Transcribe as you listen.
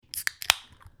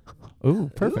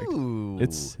Ooh, perfect. Ooh.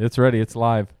 It's ready. It's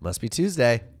live. Must be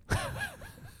Tuesday.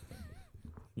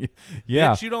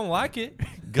 Yeah. Bitch, you don't like it?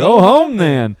 Go home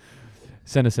then.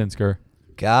 Send us in, Skur.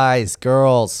 Guys,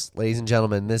 girls, ladies and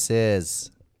gentlemen, this is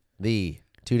the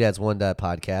Two Dads, One Dad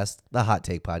podcast, the hot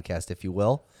take podcast, if you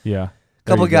will. Yeah.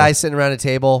 Couple of guys sitting around a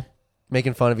table,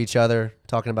 making fun of each other,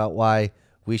 talking about why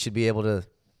we should be able to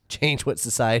change what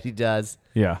society does.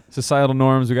 Yeah. Societal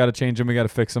norms. We got to change them. We got to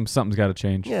fix them. Something's got to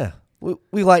change. Yeah.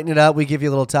 We lighten it up. We give you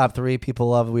a little top three. People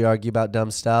love it. We argue about dumb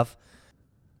stuff.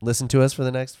 Listen to us for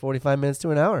the next 45 minutes to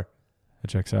an hour. It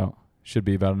checks out. Should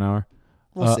be about an hour.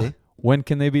 We'll see. When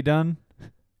can they be done?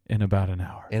 In about an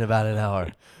hour. In about an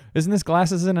hour. Isn't this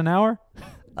glasses in an hour?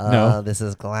 No. This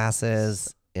is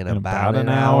glasses in In about an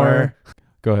hour.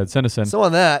 Go ahead. Send us in. So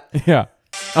on that, Yeah.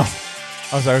 Oh,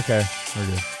 I was like, okay. We're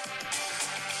good.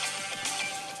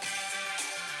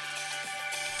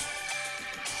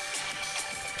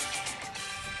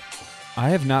 I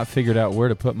have not figured out where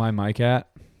to put my mic at.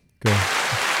 Go.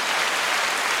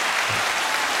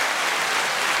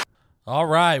 All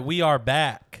right, we are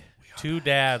back. Two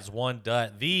Dads, One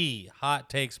Dut, the Hot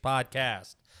Takes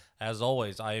podcast. As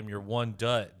always, I am your one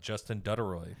Dut, Justin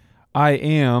Dutteroy. I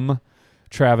am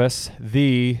Travis,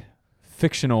 the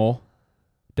fictional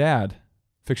dad.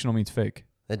 Fictional means fake.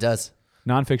 it does.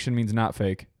 Nonfiction means not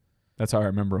fake. That's how I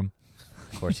remember him.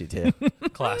 Of course you did.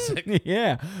 Classic.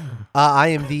 Yeah. I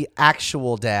am the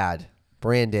actual dad,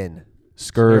 Brandon.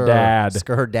 Skur dad.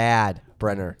 Skur dad,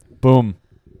 Brenner. Boom.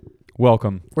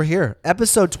 Welcome. We're here.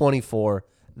 Episode 24,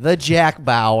 The Jack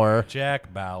Bauer.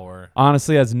 Jack Bauer.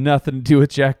 Honestly, has nothing to do with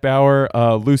Jack Bauer.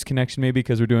 Loose connection maybe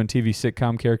because we're doing TV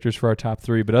sitcom characters for our top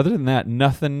three. But other than that,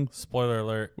 nothing Spoiler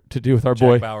alert. to do with our Jack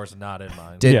boy. Bauer's not in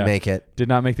mine. Didn't Yeah. make it. Did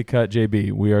not make the cut,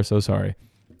 JB. We are so sorry.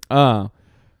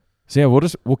 So yeah,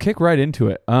 we'll kick right into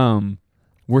it.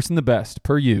 Worst and the best,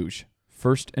 per usual.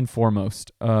 First and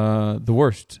foremost, the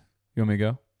worst. You want me to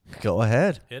go? Go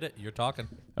ahead. Hit it. You're talking.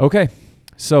 Okay.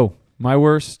 So my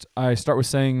worst, I start with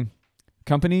saying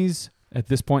companies at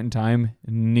this point in time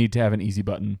need to have an easy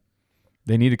button.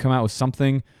 They need to come out with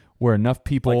something where enough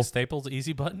people, Like Staples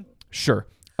easy button? sure,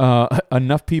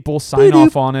 enough people sign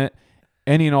off on it.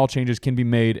 Any and all changes can be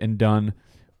made and done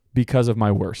because of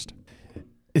my worst.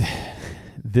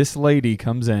 This lady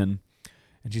comes in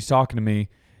and she's talking to me,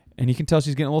 and you can tell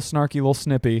she's getting a little snarky, a little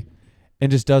snippy,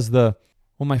 and just does the,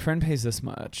 well, my friend pays this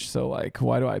much, so like,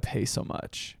 why do I pay so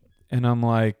much? And I'm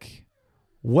like,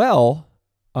 well,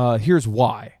 here's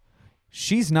why.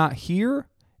 She's not here,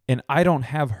 and I don't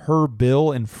have her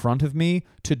bill in front of me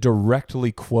to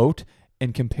directly quote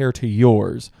and compare to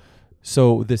yours.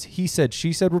 So this he said,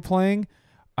 she said we're playing.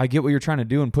 I get what you're trying to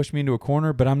do and push me into a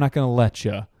corner, but I'm not going to let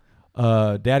you.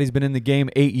 Daddy's been in the game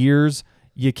 8 years.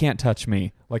 You can't touch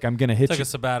me. Like, I'm going to hit It's like you. a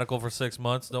sabbatical for 6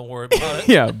 months. Don't worry about it.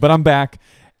 Yeah, but I'm back.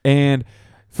 And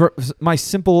for my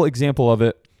simple example of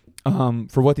it,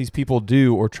 for what these people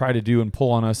do or try to do and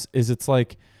pull on us is it's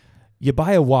like you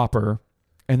buy a Whopper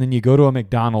and then you go to a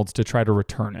McDonald's to try to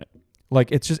return it.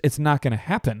 Like, it's not going to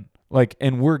happen. Like,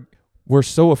 and we're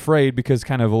so afraid because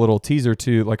kind of a little teaser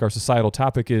to like our societal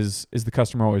topic is the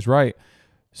customer always right?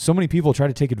 So many people try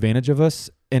to take advantage of us,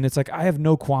 and it's like I have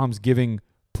no qualms giving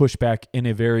pushback in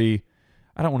a very,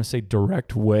 I don't want to say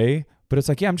direct way, but it's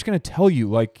like, yeah, I'm just going to tell you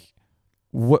like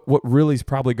what really is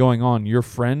probably going on. Your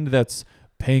friend that's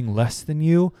paying less than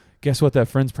you, guess what? That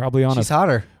friend's probably on She's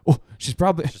hotter. Oh, she's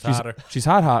hotter. She's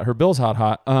hot. Her bill's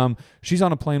hot. She's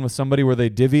on a plane with somebody where they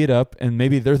divvy it up, and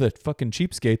maybe they're the fucking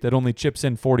cheapskate that only chips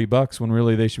in $40 when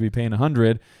really they should be paying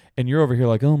 $100. And you're over here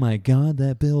like, oh my God,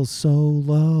 that bill's so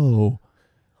low.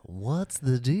 What's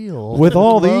the deal With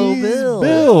all low these bills?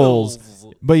 bills.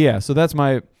 But yeah, so that's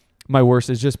my worst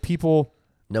is just people.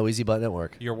 No easy button at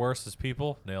work. Your worst is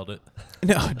people. Nailed it.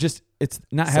 No, just it's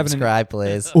not having Subscribe,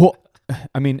 please. well,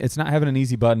 I mean, it's not having an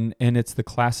easy button, and it's the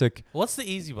classic. What's the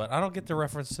easy button? I don't get the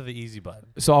reference to the easy button.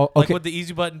 So I'll, Like, okay, would the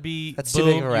easy button be, That's boom, too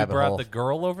big of a you rabbit brought hole. the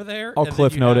girl over there? I'll and then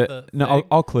cliff you note have it. the No, thing?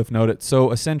 I'll cliff note it.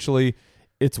 So essentially,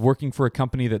 it's working for a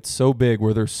company that's so big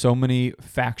where there's so many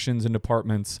factions and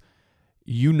departments.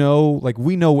 You know, like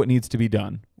we know what needs to be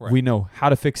done. Right. We know how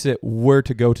to fix it, where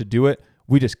to go to do it.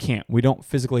 We just can't. We don't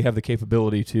physically have the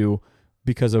capability to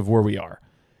because of where we are.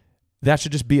 That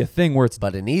should just be a thing where it's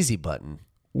But an easy button.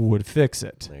 would fix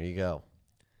it. There you go.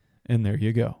 And there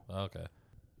you go. Okay.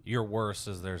 Your worst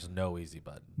is there's no easy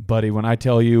button. Buddy, when I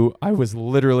tell you I was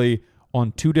literally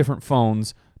on 2 different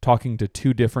phones talking to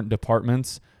 2 different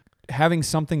departments, having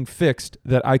something fixed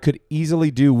that I could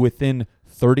easily do within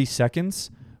 30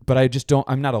 seconds, but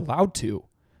I'm not allowed to.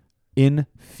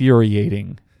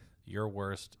 Infuriating. Your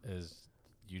worst is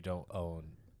you don't own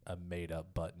a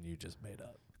made-up button you just made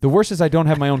up. The worst is I don't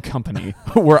have my own company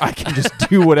where I can just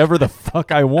do whatever the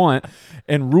fuck I want,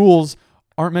 and rules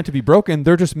aren't meant to be broken.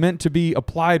 They're just meant to be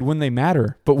applied when they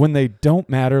matter. But when they don't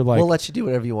matter, like, We'll let you do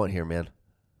whatever you want here, man.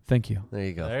 thank you. There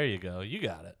you go. There you go. You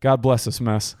got it. God bless this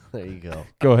mess. There you go.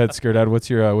 Go ahead, Scare Dad. What's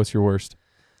your worst?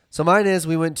 So mine is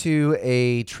we went to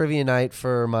a trivia night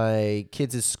for my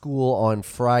kids' school on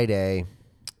Friday.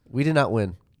 We did not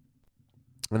win,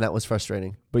 and that was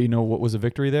frustrating. But you know what was a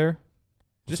victory there?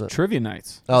 Just So- trivia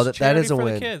nights. Oh, It's that is a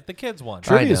charity for win. The kids won.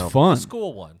 Trivia is know. fun. The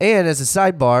school won. And as a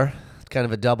sidebar, it's kind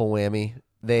of a double whammy.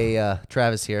 They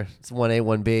Travis here. It's 1A,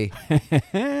 1B.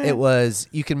 It was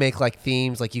you can make like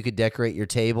themes, like you could decorate your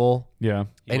table. Yeah.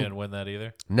 You And- didn't win that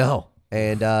either. No.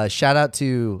 And shout out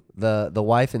to the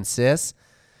wife and sis.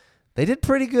 They did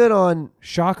pretty good on,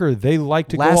 Shocker. They like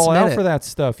to Last go all out minute. for that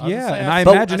stuff. I was Yeah. gonna say, And I I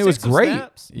saw- imagine I it was seen some great.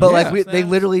 snaps. but Yeah. like they Snaps.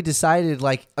 literally decided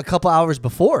like a couple hours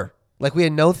before. Like we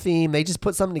had no theme. They just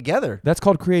put something together. That's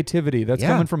called creativity. That's Yeah.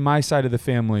 coming from my side of the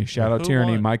family. Shout out Who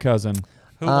Tyranny, won? my cousin.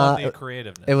 Who won the it-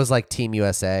 creativeness? It was like Team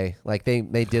USA. Like they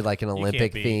did like an You Olympic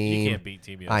can't beat, theme. You can't beat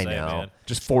Team USA, I know. man.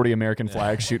 Just 40 American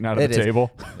flags shooting out of It the is. table.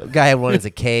 The guy had one as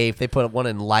a cave. They put one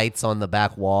in lights on the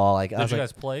back wall. Like I Did was you like,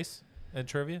 guys place in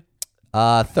trivia?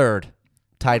 third,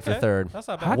 tied for Okay, third. That's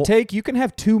not Hot bad. take, you can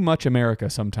have too much America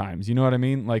sometimes. You know what I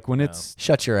mean? Like when it's,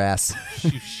 Shut your ass,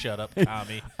 You shut up,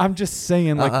 Tommy. I'm just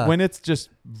saying, like when it's just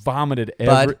vomited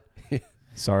bud.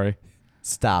 Sorry.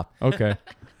 Stop. Okay.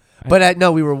 But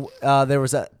no, we were. There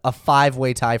was a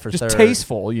 5-way tie for Just third.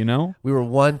 tasteful, you know? We were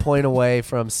 1 point away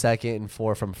from second and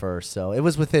 4 from first, so it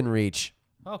was within reach.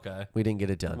 Okay. We didn't get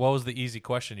it done. What was the easy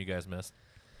question you guys missed?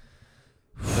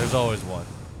 There's always one.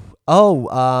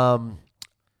 Oh,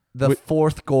 the Wait.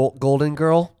 fourth Golden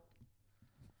Girl.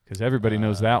 Because everybody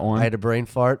knows that one. I had a brain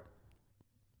fart.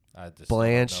 I just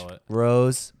Blanche, don't know it.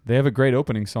 Rose. They have a great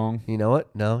opening song. You know it?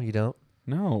 No, you don't.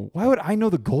 No. Why would I know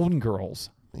the Golden Girls?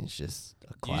 It's just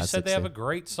a classic. You said they have a song.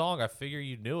 great song. I figure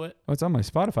you knew it. Oh, it's on my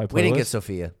Spotify playlist. We didn't get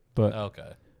Sophia. But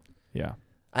Okay. yeah.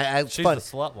 It's She's fun. the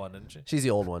slut one, isn't she? She's the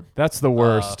old one. That's the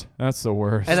worst. That's the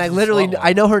worst. And I the literally, slut one.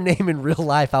 I know her name in real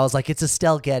life. I was like, it's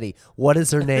Estelle Getty. What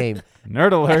is her name? Nerd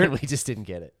And alert. we just didn't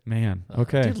get it. Man.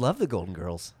 Okay. Dude, love the Golden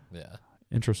Girls. Yeah.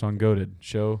 Intro song goated.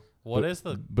 Show What is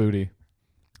the booty.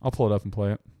 I'll pull it up and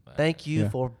play it. Thank you Yeah.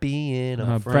 for being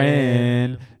a A friend.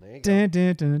 friend. There you go. Dun,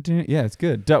 dun, dun, dun. Yeah, it's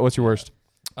good. Dut, what's your worst?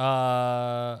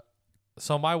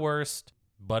 So my worst,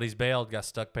 buddies bailed, got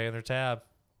stuck paying their tab.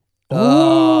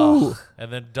 Oh.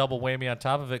 And then double whammy on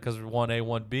top of it because 1A,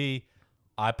 1B.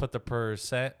 I put the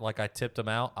percent, like I tipped them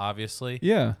out, obviously.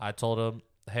 Yeah. I told him,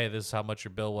 hey, this is how much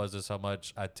your bill was. This is how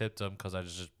much I tipped him because I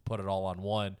just put it all on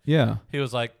one. Yeah. He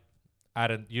was like,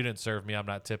 you didn't serve me. I'm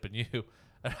not tipping you.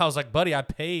 And I was like, buddy, I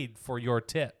paid for your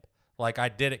tip. Like I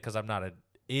did it because I'm not an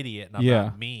idiot and I'm Yeah.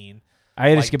 not mean.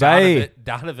 Irish Like, goodbye.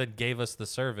 Donovan gave us the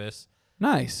service.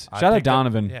 Nice. I Shout out picked up-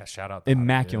 Donovan. Yeah, shout out Donovan.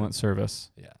 Immaculate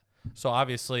service. Yeah. So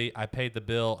obviously, I paid the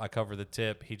bill. I covered the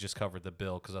tip. He just covered the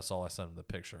bill because that's all I sent him the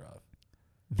picture of.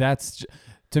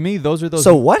 To me, those are those.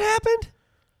 So what happened?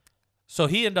 So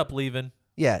he ended up leaving.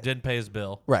 Yeah. Didn't pay his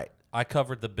bill. Right. I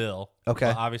covered the bill. Okay.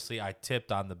 But obviously, I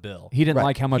tipped on the bill. he didn't Right.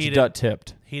 like how much He Dut didn't-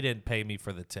 tipped. He didn't pay me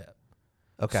for the tip.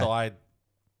 Okay. So I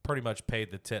pretty much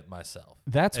paid the tip myself.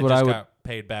 That's and what just I would. got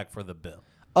paid back for the bill.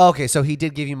 Okay, so he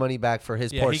did give you money back for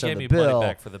his Yeah, he portion gave of me the bill. money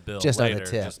back for the bill. just on the later,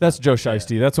 tip. just That's not- Joe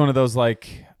Shiesty. That's one of those like.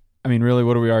 I mean, really,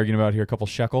 what are we arguing about here? A couple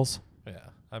shekels. Yeah.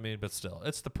 I mean, but still,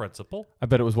 it's the principle. I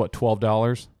bet it was what,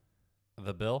 $12.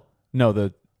 The bill. No,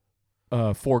 the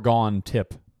foregone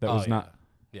tip. That Oh, was not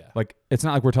Yeah. like. It's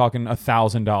not like we're talking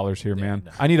 $1,000 here, Yeah, man.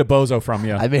 no. I need a bozo from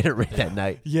you. I made it right that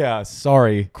night. Yeah.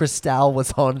 Sorry. Cristal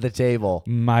was on the table.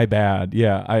 My bad.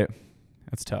 Yeah.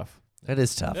 That's tough. That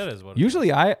is tough. That is what. it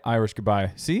Usually I Irish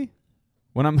goodbye. See,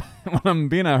 when I'm when I'm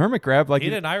being a hermit crab, like He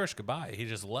didn't Irish goodbye. He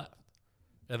just left.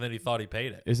 And then he thought he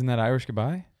paid it. isn't that Irish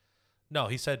goodbye? No,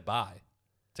 he said bye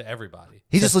to everybody.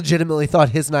 He just legitimately thought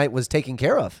his night was taken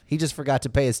care of. He just forgot to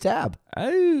pay his tab.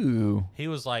 Oh, He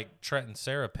was like, Trent and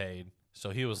Sarah paid.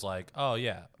 So he was like, oh,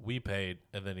 yeah, we paid.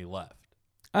 And then he left.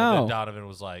 And oh, then Donovan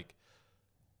was like,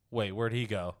 wait, where'd he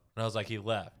go? And I was like, he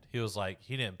left. He was like,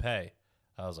 he didn't pay.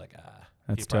 I was like,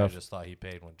 That's he probably tough. just thought he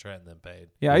paid when Trent then paid.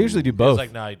 yeah. I usually do He was both.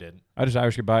 like, no, he didn't. I just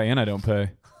Irish goodbye and I don't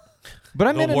pay. But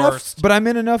I'm The in worst. enough. But I'm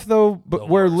in enough though. But The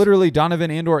where worst. literally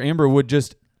Donovan and or Amber would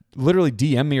just literally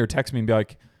DM me or text me and be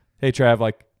like, "Hey Trav,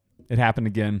 like it happened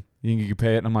again. You think you could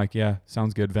pay it?" And I'm like, "Yeah,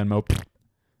 sounds good." Venmo.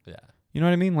 Yeah. You know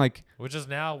what I mean? Like, Which is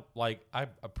now, like, I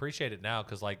appreciate it now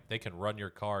because, like, they can run your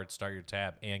card, start your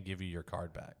tab, and give you your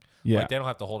card back. yeah, Like, they don't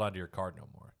have to hold on to your card no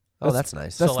more. Oh, that's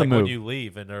nice. That's so, the like, when move. you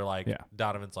leave and they're like, Yeah.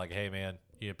 Donovan's like, hey, man,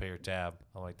 You didn't pay your tab.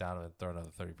 I'm like, down and throw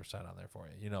another 30% on there for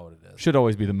you. You know what it is. Should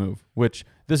always be the move. Which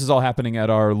this is all happening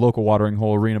at our local watering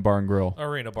hole, Arena Bar and Grill.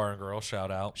 Arena Bar and Grill, shout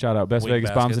out. Shout out, best Wing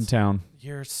Vegas bombs in baskets. town.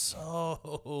 You're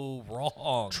so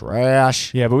wrong.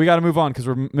 Trash. Yeah, but we got to move on because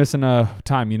we're missing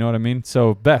time. You know what I mean?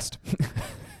 So best.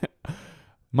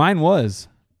 Mine was.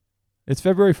 It's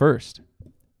February 1st.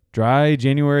 Dry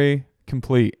January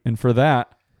complete, and for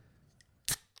that,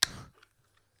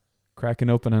 cracking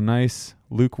open a nice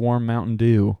lukewarm Mountain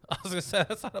Dew. I was gonna say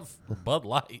that's not a Bud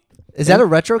Light. Is that a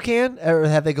retro can, or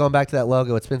have they gone back to that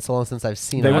logo? It's been so long since I've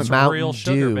seen They it. went That's Mountain real Dew.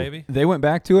 sugar, baby. They went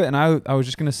back to it, and I was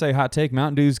just gonna say hot take: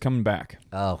 Mountain Dew's coming back.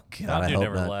 Oh God, I Mountain Dew hope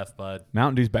never not. left, bud.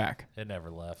 Mountain Dew's back. It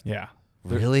never left. Yeah,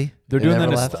 Really? they're They doing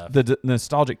never the, left? the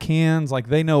nostalgic cans. Like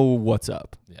they know what's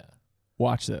up. Yeah.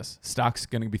 Watch this. Stock's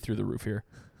gonna be through the roof here.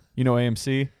 You know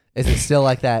AMC. Is it still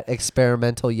like that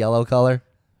experimental yellow color?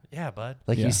 Yeah, bud.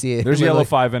 Like Yeah. you see it. There's literally- yellow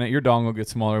 5 in it. Your dong will get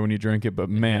smaller when you drink it, but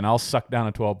man, I'll suck down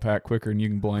a 12-pack quicker than you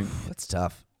can blink. That's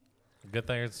tough. Good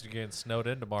thing it's getting snowed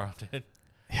in tomorrow, dude.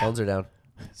 Phones are down.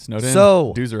 Snowed in.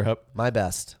 So- Dues are up. My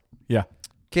best. Yeah.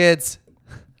 Kids.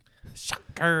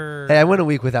 Shocker. Hey, I went a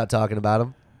week without talking about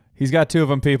them. He's got 2 of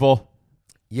them, people.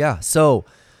 Yeah. So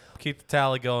Keep the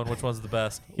tally going. Which one's the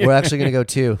best? we're actually gonna go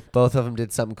 2. Both of them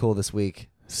did something cool this week.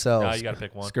 So Now you got to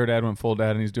pick one. Skirt dad went full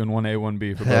dad, and he's doing 1A,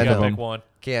 1B for I both You of got to them. pick one.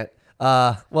 can't.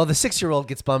 Well, the 6-year-old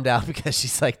gets bummed out because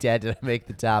she's like, "Dad, did I make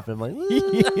the top?" And I'm like,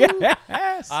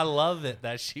 Yes. I love it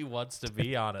that she wants to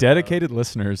be on it. Dedicated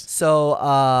listeners. So,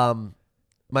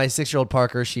 my 6-year-old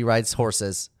Parker, she rides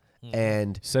horses,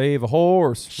 and Save a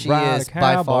horse. she ride is a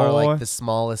by far cowboy. like the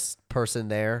smallest person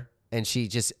there, and she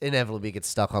just inevitably gets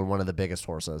stuck on one of the biggest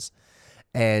horses.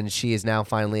 And she is now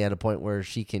finally at a point where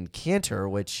she can canter,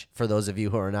 which, for those of you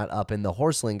who are not up in the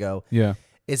horse lingo, Yeah.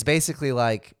 is basically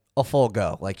like a full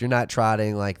go. Like you're not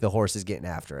trotting, like the horse is getting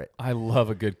after it. I love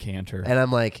a good canter. And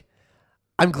I'm like,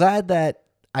 I'm glad that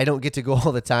I don't get to go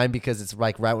all the time because it's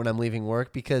like right when I'm leaving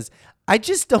work, because I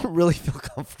just don't really feel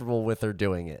comfortable with her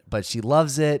doing it. But she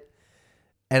loves it.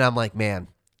 And I'm like, man,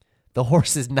 the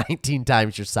horse is 19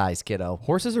 times your size, kiddo.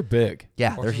 Horses are big.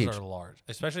 Yeah, Horses they're huge. are large,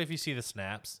 especially if you see the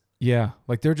snaps. Yeah.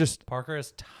 Like they're just, Parker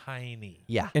is tiny.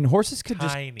 Yeah. and horses could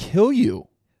Tiny. just kill you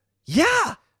Yeah.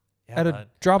 Yeah, at a bud.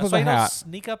 drop That's of why a you don't hat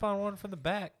sneak up on one from the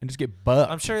back. and just get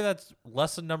bucked. I'm sure that's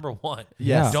lesson number 1.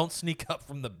 Yes. Don't sneak up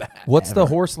from the back. What's the Ever.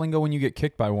 horse lingo when you get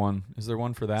kicked by one? Is there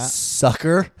one for that?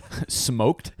 Sucker.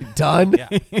 Smoked. Done. Yeah.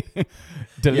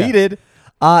 Deleted.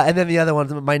 And then the other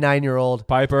one, my 9-year-old.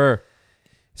 Piper.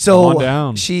 So Come on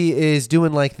down. she is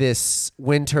doing like this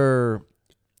winter,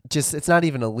 just, it's not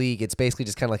even a league. It's basically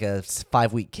just kind of like a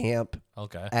 5-week camp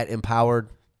Okay. at Empowered.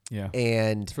 Yeah.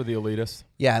 And It's for the elitists.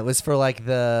 yeah, it was for like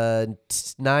the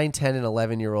 9, 10, and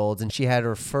 11-year-olds. And she had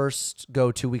her first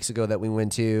go 2 weeks ago that we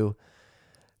went to.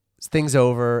 Things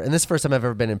over. And this is the first time I've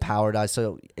ever been empowered.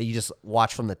 So you just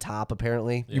watch from the top,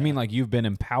 apparently. You mean like you've been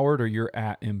empowered or you're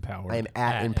at empowered? I am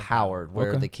at At Empowered, where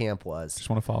Okay. the camp was. Just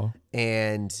want to follow.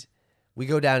 And we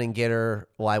go down and get her.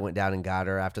 Well, I went down and got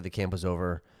her after the camp was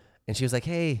over. And she was like,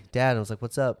 "Hey, Dad." I was like,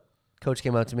 "What's up?" Coach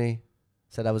came up to me,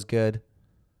 said I was good.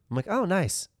 I'm like, "Oh,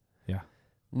 nice." Yeah.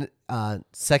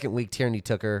 Second week, Tierney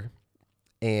took her,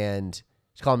 and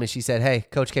she called me. She said, "Hey,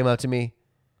 Coach came up to me.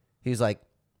 He was like,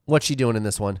 what's she doing in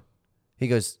this one?" He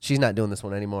goes, "She's not doing this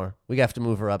one anymore. We have to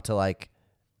move her up to like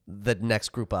the next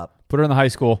group up." Put her in the high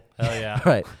school. Hell yeah.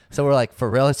 All right. So we're like, "For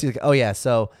real?" And she's like, "Oh yeah."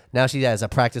 So now she has a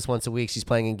practice once a week. She's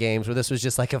playing in games where this was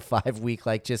just like a 5-week,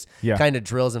 like just Yeah. kind of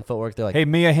drills and footwork. They're like, Hey,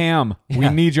 Mia Hamm, we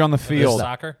Yeah. need you on the There's field.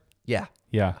 soccer. yeah.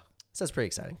 Yeah. So that's pretty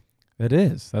exciting. It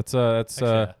is. That's Actually,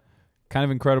 yeah. kind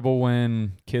of incredible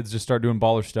when kids just start doing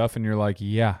baller stuff and you're like,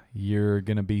 yeah, you're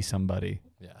going to be somebody.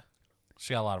 Yeah.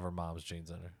 She got a lot of her mom's genes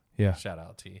in her. Yeah. Shout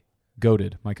out T.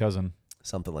 Goated, my cousin.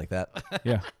 Something like that.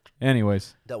 Yeah.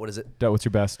 Anyways, What is it? Dut, what's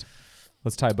your best?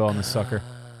 Let's tie a bow on this sucker.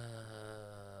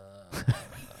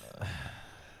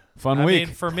 Fun I week.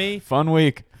 mean,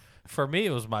 for me, it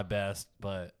was my best,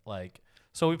 but like,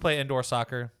 so we play indoor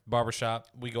soccer, barbershop.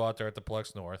 We go out there at the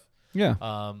Plex North.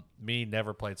 Yeah. Me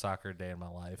never played soccer a day in my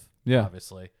life. Yeah.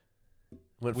 Obviously.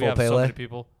 Went We full have so Pele. many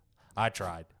people. I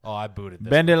tried. Oh, I booted this.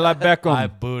 Bend it mug. like Beckham. I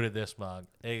booted this mug.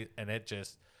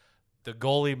 The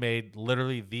goalie made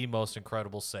literally the most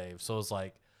incredible save. So it was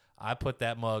like, I put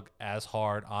that mug as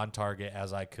hard on target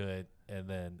as I could. And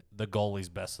then the goalie's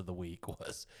best of the week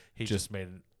was he just made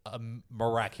a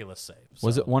miraculous save.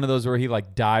 Was So, it one of those where he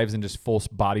like dives and just full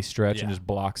body stretch and Yeah. just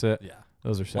blocks it? Yeah.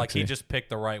 Those are sexy. Like he just picked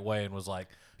the right way and was like,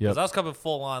 because I was coming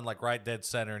full on like right dead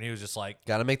center, and he was just like,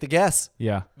 Got to make the guess.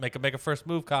 Yeah. make a first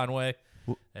move, Conway,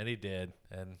 and he did,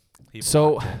 and he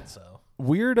So- blocked it, so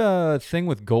Weird thing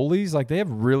with goalies, like they have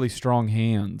really strong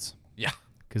hands. yeah,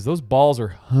 because those balls are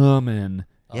humming.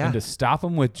 Yeah. And to stop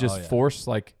them with just force,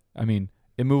 like, I mean,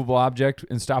 immovable object,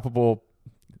 unstoppable.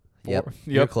 Yep.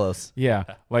 You're close. Yeah.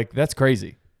 Like, that's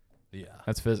crazy. Yeah.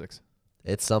 That's physics.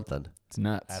 It's something. It's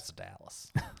nuts. That's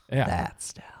Dallas. Yeah.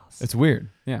 That's Dallas. It's weird.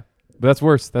 Yeah. But that's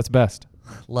worse. That's best.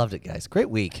 Loved it, guys. Great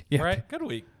week. Yeah. Right? Good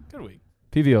week. Good week.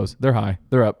 PVOs. They're high.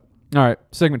 They're up. All right.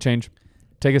 Segment change.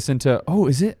 Take us into,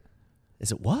 is it?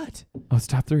 Is it what? Oh, it's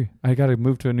top 3. I got to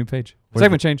move to a new page. Where's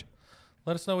Segment change.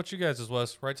 Let us know what you guys'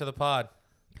 was. Right to the pod.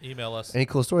 Email us. Any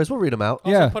cool stories? We'll read them out.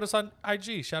 Also, Yeah. put us on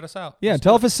IG. Shout us out. Yeah.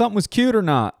 Tell if something was cute or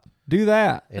not. Do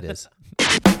that. It is.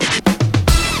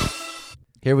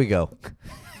 Here we go.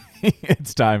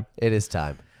 It's time. It is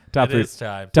time. Top It 3. is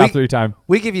time. Top 3 time.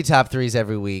 We give you top 3s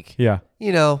every week. Yeah.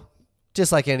 You know,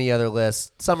 just like any other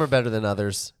list. Some are better than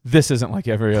others. This isn't like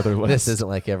every other list. This isn't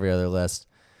like every other list.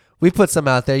 We put some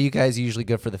out there. You guys are usually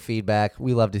good for the feedback.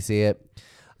 We love to see it.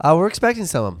 We're expecting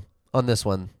some on this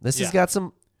one. This has got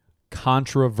some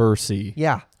controversy.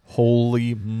 Yeah.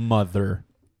 Holy mother.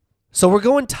 So we're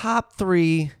going top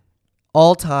 3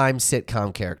 all-time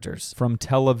sitcom characters. From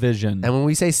television. And when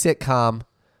we say sitcom,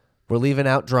 we're leaving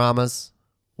out dramas.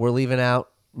 We're leaving out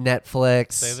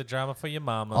Netflix. Save the drama for your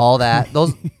mama. all that.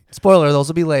 Those spoiler, those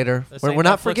will be later. This We're ain't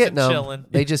not Netflix forgetting and them. chillin'.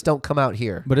 They just don't come out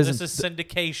here. But This isn't is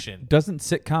syndication. doesn't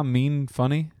sitcom mean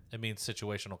funny? It means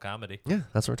situational comedy. Yeah,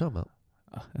 that's what we're talking about.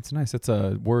 That's nice. It's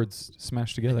words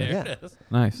smashed together. There Yeah. it is.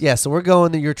 Nice. Yeah, so we're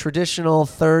going your traditional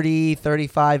 30,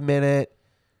 35 minute.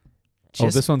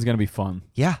 This one's going to be fun.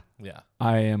 Yeah. Yeah.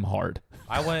 I am hard.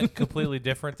 I went completely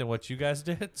different than what you guys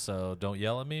did, so don't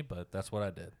yell at me, but that's what I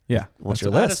did. Yeah. What's That's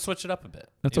your I had to list? switch it up a bit.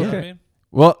 That's You know what I okay. mean?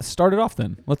 Well, start it off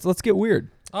then. Let's get weird.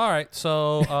 All right,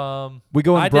 so We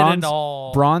go in I bronze, did it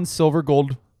all. bronze, silver,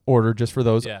 gold order just for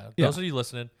those. Yeah, Yeah. those of you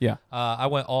listening. Yeah. I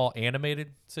went all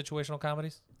animated situational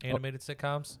comedies, animated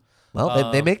sitcoms.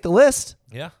 Well, they make the list.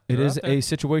 Yeah, It they're is out there. a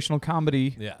situational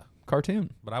comedy yeah,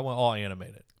 cartoon. but I went all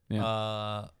animated.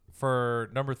 For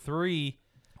number 3,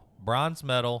 bronze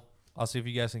medal. I'll see if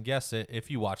you guys can guess it. If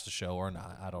you watch the show or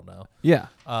not, I don't know. Yeah.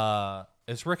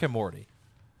 It's Rick and Morty.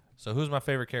 So who's my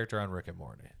favorite character on Rick and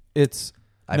Morty? It's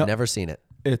I've never seen it.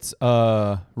 It's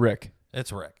Rick.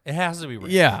 It's Rick. It has to be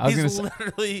Rick. Yeah, I was he's gonna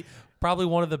literally probably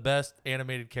one of the best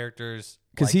animated characters.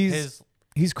 Because like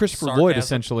he's Christopher sarcasm. Lloyd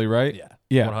essentially, right? Yeah.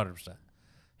 Yeah. 100%.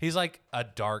 He's like a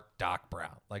dark Doc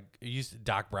Brown. Like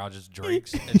Doc Brown just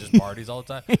drinks and just parties all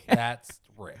the time. That's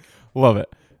Rick. Love it.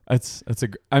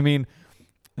 I mean,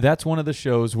 that's one of the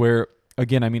shows where,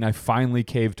 again, I mean, I finally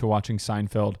caved to watching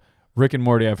Seinfeld. Rick and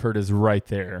Morty, I've heard, is right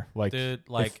there. Like, Dude,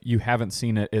 if you haven't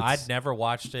seen it, it's I'd never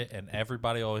watched it, and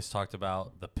everybody always talked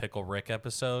about the Pickle Rick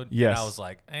episode. Yes. And I was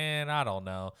like, I don't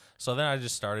know. So then I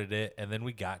just started it, and then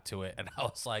we got to it, and I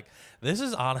was like, this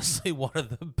is honestly one of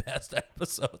the best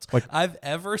episodes I've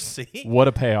ever seen. what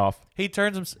a payoff. He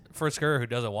turns him, for a Skur who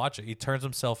doesn't watch it, he turns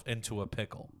himself into a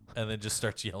pickle and then just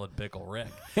starts yelling Pickle Rick.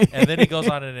 And then he goes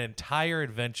on an entire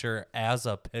adventure as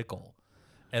a pickle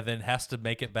and then has to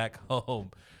make it back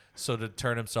home so to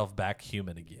turn himself back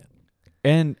human again.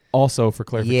 And also, for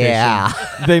clarification, Yeah.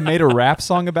 they made a rap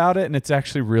song about it, and it's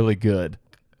actually really good.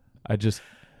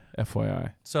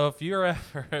 FYI. So if you're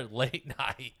ever late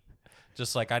night,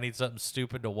 just like I need something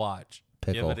stupid to watch,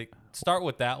 Pickle. start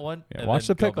with that one. Yeah, and watch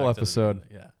then the go Pickle back to the episode.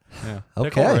 beginning. Yeah. Yeah.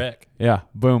 Pickle Okay. Rick. Yeah.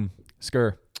 Boom.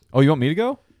 Skur. Oh, you want me to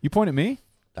go? You point at me?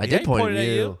 I Yeah, did he point pointed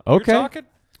at you. Okay. You're talking?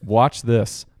 Watch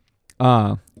this.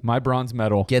 My bronze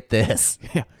medal Get this.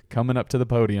 coming up to the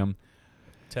podium.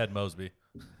 Ted Mosby.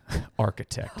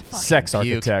 Architect. Sex puke.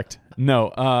 architect.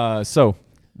 No. So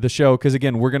the show, because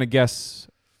again, we're gonna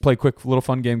play a quick little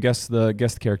fun game. Guess the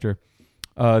character.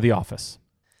 The Office.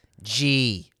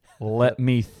 G. Let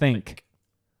me think.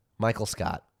 Michael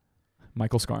Scott.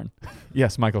 Michael Scarn.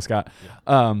 Yes, Michael Scott.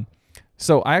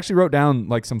 So I actually wrote down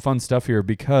like some fun stuff here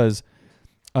because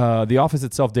The Office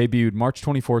itself debuted March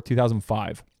 24th,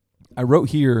 2005. I wrote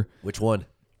here. Which one?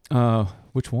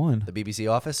 Which one? The BBC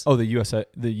Office? Oh, the USA.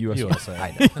 The USA.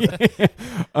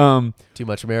 I know. Too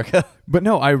much America. But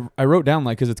no, I wrote down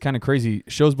like because it's kind of crazy.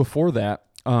 Shows before that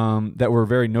that were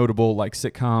very notable, like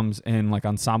sitcoms and like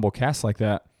ensemble casts like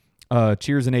that.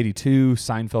 Cheers in 82,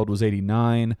 Seinfeld was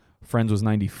 89, Friends was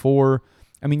 94.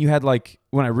 I mean, you had like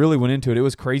when I really went into it, it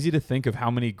was crazy to think of how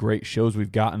many great shows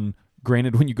we've gotten.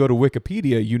 Granted, when you go to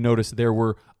Wikipedia, you notice there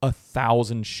were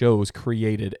 1,000 shows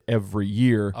created every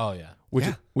year, Oh, yeah.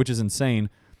 which is insane.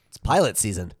 It's pilot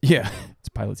season. Yeah, it's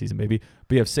pilot season, baby.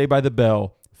 But you have Saved by the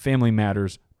Bell, Family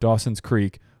Matters, Dawson's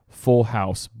Creek, Full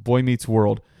House, Boy Meets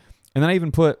World. And then I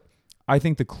even put, I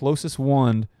think the closest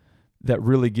one that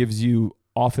really gives you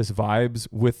Office vibes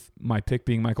with my pick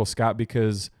being Michael Scott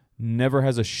because never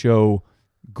has a show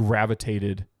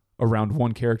gravitated around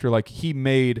one character. Like he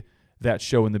made that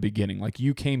show in the beginning. Like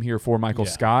you came here for Michael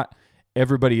Yeah. Scott.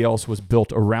 Everybody else was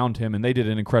built around him, and they did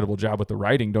an incredible job with the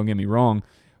writing. Don't get me wrong.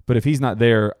 But if he's not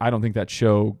there, I don't think that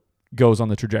show goes on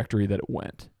the trajectory that it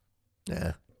went.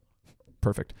 Yeah.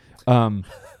 Perfect.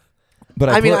 But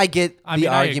I mean, put- I get I the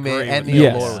mean, I argument agree and with the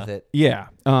that. allure Yes. with it.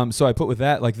 yeah. So I put with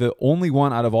that, like the only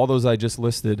one out of all those I just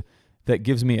listed that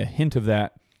gives me a hint of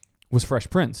that was Fresh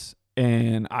Prince.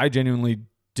 And I genuinely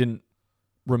didn't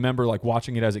remember like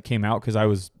watching it as it came out because I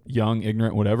was young,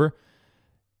 ignorant, whatever.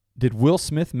 Did Will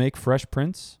Smith make Fresh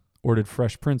Prince, or did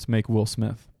Fresh Prince make Will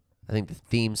Smith? I think the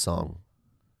theme song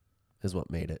is what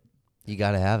made it. You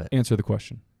got to have it. Answer the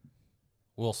question.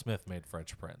 Will Smith made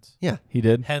Fresh Prince. Yeah. He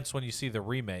did. Hence, when you see the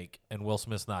remake and Will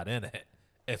Smith's not in it,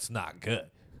 it's not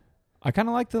good. I kind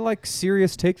of like the like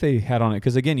serious take they had on it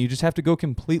because again, you just have to go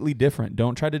completely different.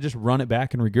 Don't try to just run it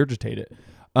back and regurgitate it.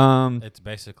 It's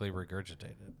basically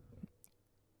regurgitated.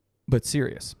 But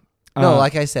serious. No,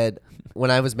 like I said, when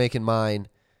I was making mine,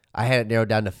 I had it narrowed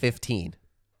down to 15.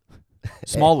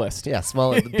 small list. Yeah,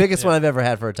 small. The biggest one I've ever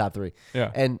had for a top 3.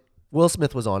 Yeah. And Will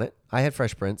Smith was on it. I had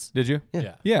Fresh Prince. Did you?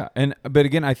 Yeah. Yeah, and but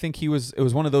again, I think it was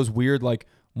one of those weird like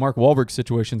Mark Wahlberg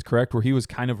situations, correct, where he was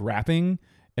kind of rapping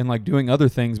and like doing other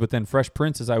things, but then Fresh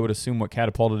Prince is, I would assume, what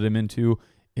catapulted him into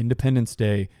Independence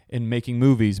Day and making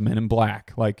movies, Men in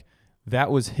Black. Like that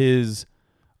was his,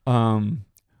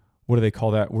 what do they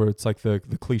call that? Where it's like the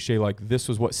cliche, like this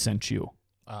was what sent you.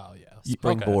 Oh yeah.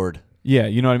 Springboard. Yeah,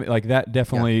 you know what I mean. Like that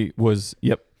definitely was.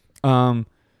 Yep.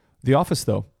 The Office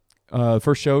though,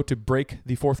 first show to break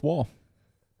the fourth wall.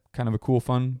 Kind of a cool,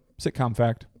 fun sitcom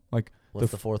fact. Like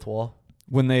What's the fourth wall?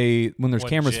 when there's When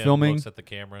cameras Jim filming, looks at the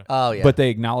camera. Oh, yeah. but they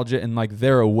acknowledge it and like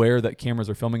they're aware that cameras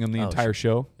are filming them the Oh, entire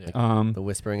show. Yeah. the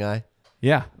whispering eye.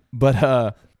 Yeah,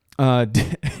 but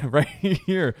right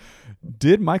here,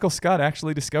 did Michael Scott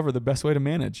actually discover the best way to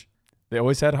manage? They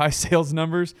always had high sales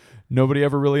numbers. Nobody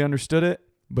ever really understood it,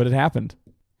 but it happened.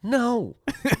 No.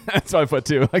 That's what I put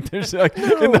too. Like there's like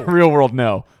in the real world,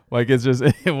 no. Like it's just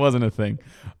it wasn't a thing.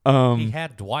 He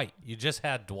had Dwight. You just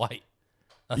had Dwight.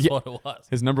 That's Yeah. what it was.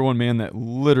 His number one man that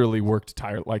literally worked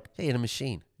tired. Like Hey, in a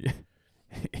machine.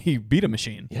 he beat a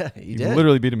machine. Yeah, he He did.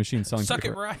 literally beat a machine selling. Suck it,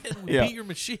 paper. Ryan. We Yeah. beat your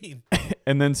machine.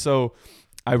 And then so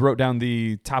I wrote down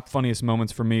the top funniest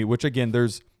moments for me, which again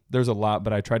there's a lot,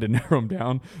 but I tried to narrow them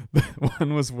down. The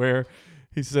one was where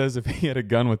he says if he had a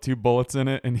gun with 2 bullets in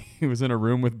it and he was in a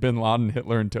room with Bin Laden,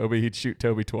 Hitler, and Toby, he'd shoot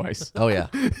Toby twice. Oh, yeah.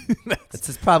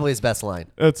 Probably his best line.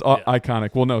 That's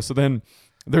iconic. Well, no. So then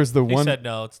there's the He one. said,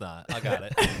 no, it's not. I got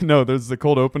it. No, there's the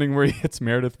cold opening where he hits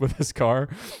Meredith with his car,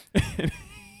 and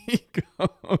he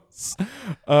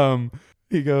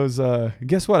goes,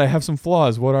 guess what? I have some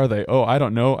flaws. What are they? Oh, I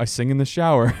don't know. I sing in the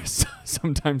shower.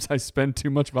 Sometimes I spend too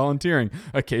much volunteering.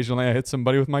 Occasionally I hit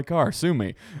somebody with my car. Sue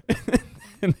me.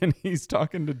 And then he's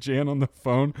talking to Jan on the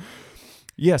phone.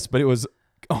 Yes, but it was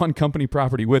on company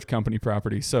property with company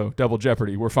property. So double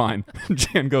jeopardy. We're fine.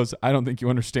 Jan goes, I don't think you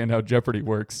understand how jeopardy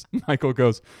works. Michael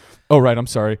goes, oh, right. I'm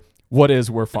sorry. What is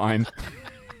we're fine?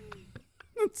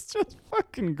 It's just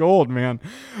fucking gold, man.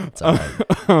 It's all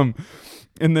right.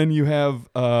 And then you have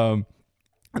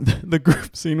the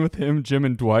group scene with him, Jim,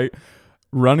 and Dwight.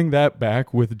 Running that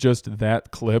back with just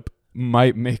that clip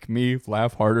might make me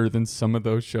laugh harder than some of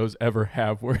those shows ever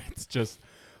have, where it's just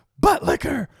butt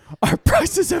liquor. Our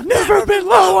prices have never been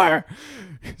lower.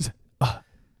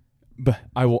 But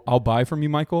I'll buy from you,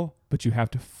 Michael. But you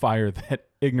have to fire that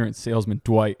ignorant salesman,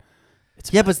 Dwight.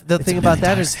 Yeah, but the thing about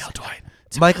that is Dwight.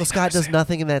 Michael Scott does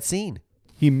nothing in that scene.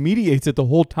 He mediates it the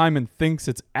whole time and thinks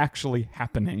it's actually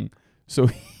happening. So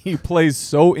he plays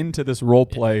so into this role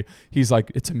play. He's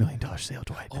like, it's $1 million sale,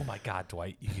 Dwight. Oh, my God,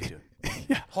 Dwight. You can do it.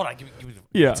 Yeah. Hold on. Give me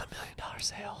Yeah. It's $1 million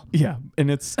sale. Yeah. And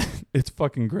it's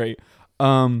fucking great.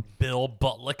 Bill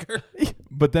Buttlicker.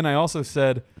 But then I also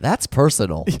said That's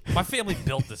personal. My family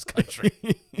built this country.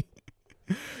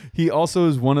 he also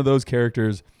is one of those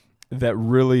characters that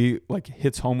really like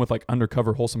hits home with like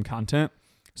undercover wholesome content.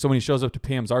 So when he shows up to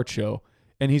Pam's art show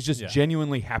and he's just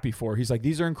genuinely happy for her, he's like,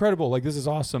 these are incredible. Like, this is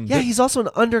awesome. Yeah, he's also an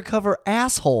undercover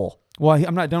asshole. Well,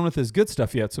 I'm not done with his good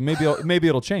stuff yet, so maybe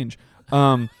it'll change.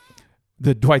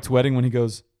 The Dwight's wedding when he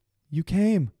goes, you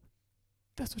came.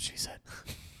 That's what she said.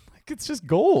 Like, it's just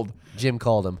gold. Jim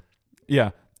called him.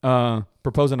 Yeah.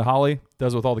 Proposing to Holly,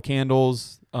 does it with all the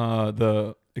candles,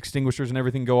 the extinguishers and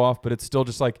everything go off, but it's still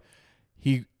just like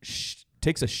he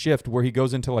takes a shift where he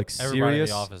goes into like Everybody in serious.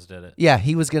 the office did it. Yeah,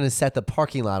 he was going to set the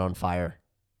parking lot on fire.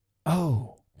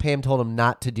 Oh. Pam told him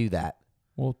not to do that.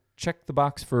 Well, check the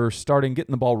box for getting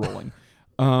the ball rolling.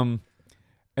 And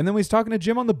then he's talking to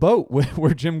Jim on the boat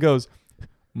where Jim goes,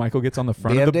 Michael gets on the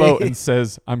front of the BFD. boat and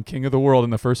says, "I'm king of the world in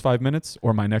the first 5 minutes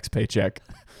or my next paycheck."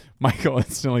 Michael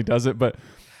instantly does it, but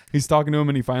he's talking to him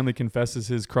and he finally confesses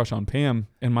his crush on Pam.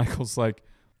 And Michael's like,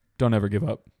 "Don't ever give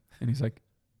up." And he's like,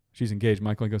 "She's engaged."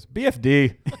 Michael goes,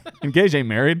 "BFD, engaged ain't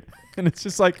married." And it's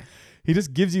just like, he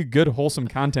just gives you good, wholesome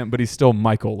content, but he's still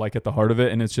Michael, like at the heart of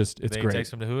it. And it's Then he great.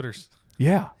 takes him to Hooters.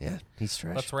 Yeah. Yeah, he's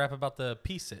trash. Let's rap about the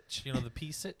P-Sitch. You know the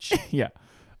P-Sitch? Yeah.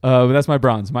 But that's my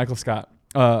bronze, Michael Scott,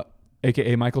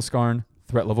 a.k.a. Michael Scarn,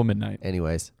 Threat Level Midnight.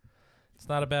 Anyways, It's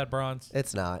not a bad bronze.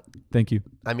 it's not. Thank you.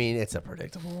 I mean, it's a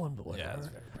predictable one, but Yeah, whatever. it's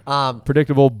very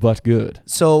Predictable, but good.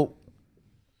 So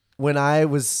when I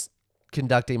was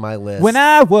conducting my list, When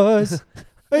I was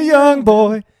a young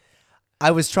boy.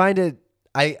 I was trying to.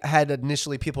 I had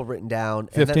initially people written down.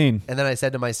 15. And then I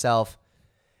said to myself,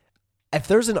 if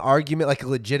there's an argument, like a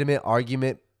legitimate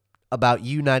argument about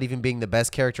you not even being the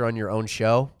best character on your own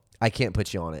show, I can't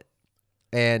put you on it.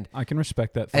 And I can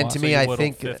respect that And thought. to So me, you I whittled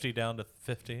think 50 down to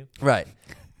 15. right,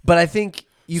 but I think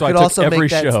you So I could took also every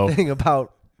make that show. thing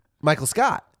about Michael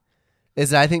Scott.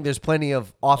 Is that I think there's plenty of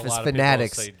A Office lot of people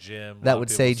fanatics say Jim. A that lot would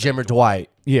of say people Jim or Dwight.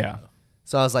 Yeah.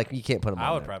 So I was like, you can't put him on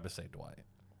I would there. probably say Dwight.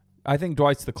 I think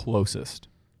Dwight's the closest.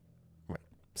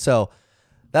 So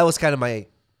that was kind of my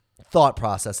thought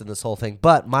process in this whole thing.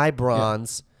 But my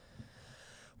bronze,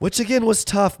 which again was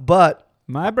tough, but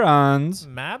My bronze.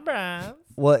 My bronze.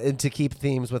 and to keep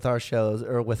themes with our shows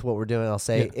or with what we're doing, I'll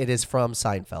say it is from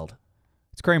Seinfeld.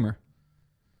 It's Kramer.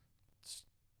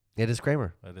 It is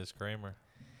Kramer. That is Kramer.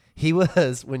 He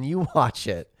was, when you watch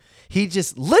it, he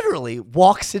just literally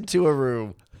walks into a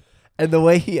room, and the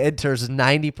way he enters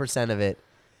 90% of it,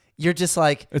 you're just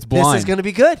like, It's this is blind. going to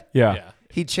be good. Yeah. Yeah.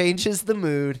 He changes the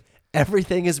mood.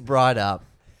 Everything is brought up.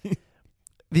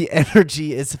 The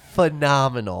energy is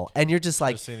phenomenal. And you're just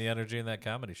like, Just seen the energy in that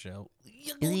comedy show.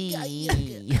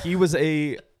 He's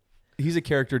a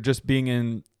character just being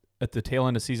in at the tail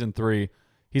end of season 3.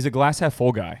 He's a glass half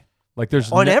full guy. Like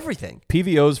there's on everything.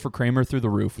 PVOs for Kramer through the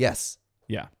roof. Yes.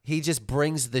 Yeah. He just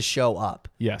brings the show up.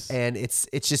 Yes. And it's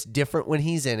just different when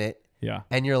he's in it. Yeah.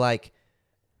 And you're like,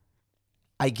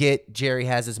 I get Jerry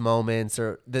has his moments,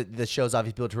 or the show's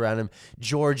obviously built around him.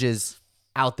 George is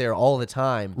out there all the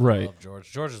time. Right. Love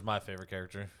George. George is my favorite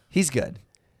character. He's good.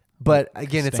 But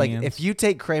again, it's like Stands. if you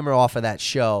take Kramer off of that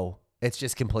show, it's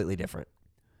just completely different.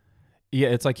 Yeah,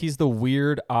 it's like he's the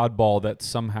weird oddball that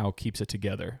somehow keeps it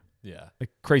together. Yeah. Like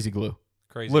crazy glue.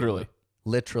 Crazy. Literally.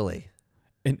 Literally.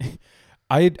 And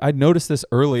I noticed this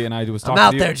early, and I was I'm talking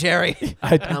out to you. there, Jerry.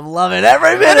 I, I'm loving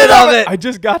every minute of it. I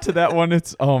just got to that one.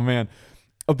 It's oh man.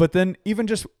 But then even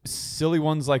just silly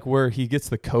ones like where he gets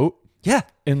the coat, Yeah.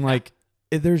 and like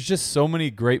there's just so many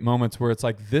great moments where it's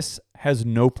like this has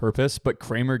no purpose, but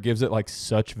Kramer gives it like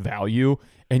such value,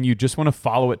 and you just want to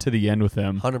follow it to the end with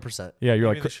him. 100%. Yeah, you're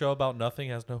Maybe like the show about nothing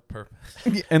has no purpose.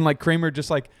 and like Kramer just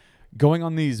like going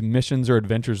on these missions or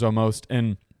adventures almost,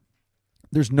 and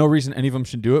there's no reason any of them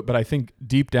should do it, but I think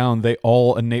deep down they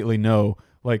all innately know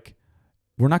like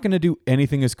we're not going to do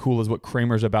anything as cool as what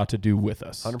Kramer's about to do with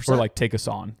us 100%. or like take us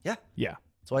on. Yeah. Yeah.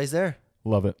 That's why he's there.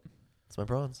 Love it. That's my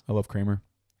bronze. I love Kramer.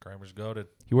 Kramer's goated.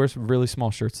 He wears really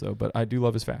small shirts though, but I do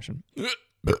love his fashion.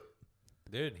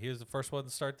 Dude, he was the first one to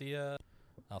start the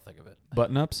I'll think of it.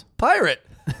 Button ups. Pirate.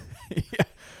 Yeah.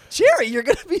 Jerry, you're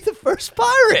going to be the first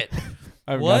pirate.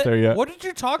 I haven't got there yet. What did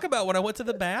you talk about when I went to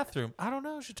the bathroom? I don't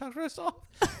know. She talked to herself.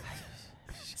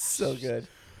 So good.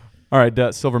 All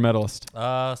right, silver medalist.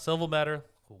 Silver medal.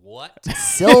 What?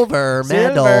 Silver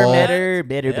medal.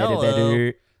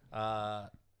 Hello.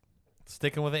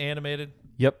 Sticking with the animated.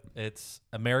 Yep. It's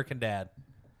American Dad.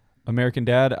 American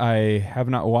Dad. I have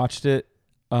not watched it.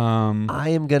 I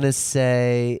am going to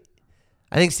say,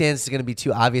 I think Stan's is going to be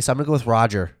too obvious. I'm going to go with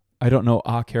Roger. I don't know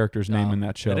a character's name in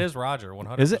that show. It is Roger.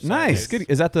 100%. Is it nice? Good.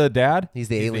 Is that the dad? He's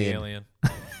the He's alien. the alien.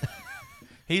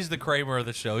 He's the Kramer of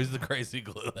the show. He's the crazy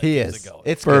glue. That He keeps is. It going.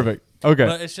 It's good. Perfect. Okay.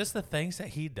 But it's just the things that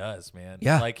he does, man.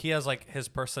 Yeah. Like he has like his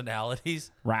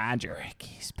personalities. Roger.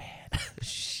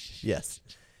 Yes.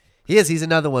 He is. He's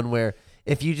another one where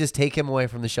if you just take him away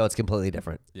from the show, it's completely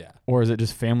different. Yeah. Or is it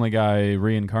just Family Guy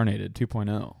reincarnated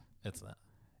 2.0? It's not.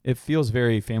 It feels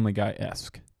very Family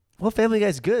Guy-esque. Well, Family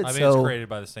Guy's good. I mean, so it's created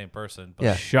by the same person. But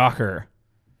Yeah. Shocker.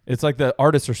 It's like the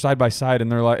artists are side by side,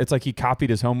 and they're like, it's like he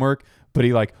copied his homework, but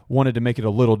he like wanted to make it a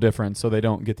little different so they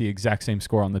don't get the exact same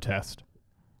score on the test.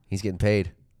 he's getting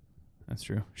paid. That's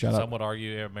true. Shout some out. would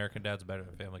argue American Dad's better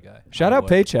than Family Guy. Shout I out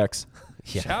would. paychecks.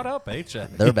 Yeah. Shout out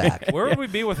Paycheck. They're back. Where would we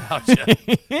be without you?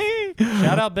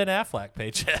 Shout out Ben Affleck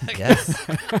Paycheck. Yes.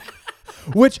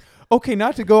 Which, okay,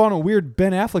 not to go on a weird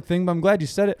Ben Affleck thing, but I'm glad you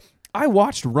said it. I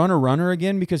watched Runner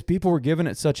again because people were giving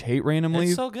it such hate randomly.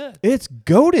 It's so good. It's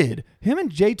goated. Him and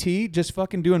JT just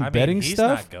fucking doing betting he's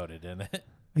stuff. not goated in it.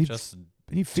 He- Just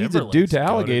He feeds a Timberlake's dude to goated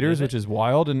alligators, in it. which is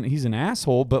wild, and he's an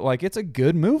asshole. But like, it's a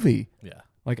good movie. yeah.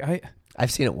 Like it I've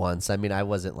seen it once. I mean, I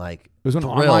wasn't like was when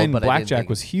thrilled, online but I didn't blackjack think-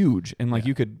 was huge, and like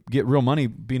you could get real money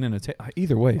being in a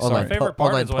either way. Online My Sorry, favorite part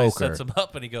online is when he poker. sets him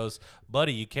up and he goes,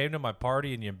 "Buddy, you came to my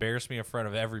party and you embarrassed me in front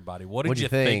of everybody. What did What'd you you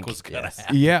think think?" was gonna Yes.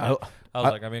 happen?" yeah, I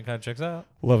was like, I mean, kind of checks out.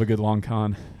 love a good long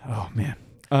con. Oh man.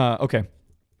 Okay,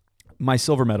 my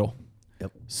silver medal.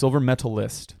 Yep. Silver medal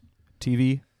list.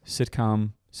 TV,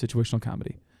 sitcom, situational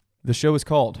comedy. The show is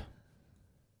called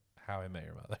How I Met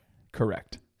Your Mother.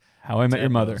 correct. How I Met Your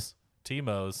Mother.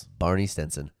 T-Mo's. Barney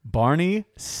Stinson. Barney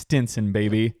Stinson,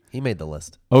 baby. He made the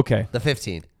list. Okay. The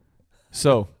 15.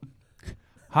 So,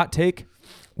 hot take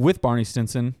with Barney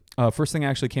Stinson. First thing I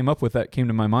actually came up with that came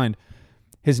to my mind.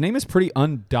 His name is pretty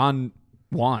Don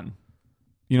Juan.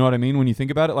 You know what I mean? When you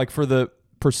think about it, like for the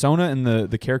persona and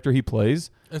the character he plays.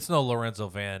 It's no Lorenzo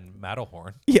Van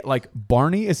Matterhorn. Yeah, like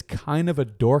Barney is kind of a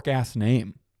dork ass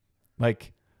name.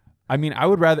 Like, I mean, I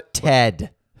would rather Ted.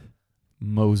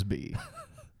 Mosby,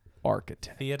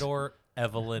 architect. Theodore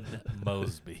Evelyn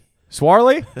Mosby.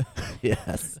 Swarley?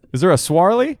 Yes. Is there a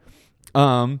Swarley?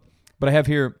 But I have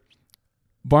here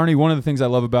Barney. One of the things I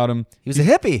love about him, He was a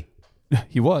hippie.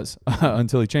 he was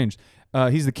until he changed.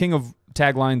 He's the king of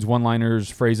taglines,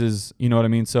 one-liners, phrases. You know what I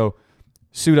mean? So,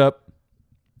 suit up.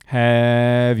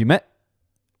 Have you met?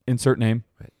 Insert name.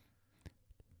 Right.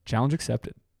 Challenge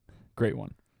accepted. Great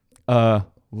one.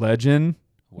 Legend.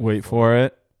 Wait for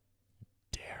it.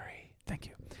 Dairy. Thank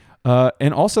you.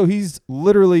 And also, he's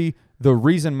literally the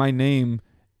reason my name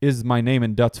is my name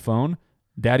in Dut's phone.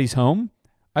 Daddy's home.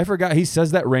 I forgot he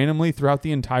says that randomly throughout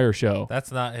the entire show.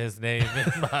 That's not his name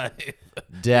in my.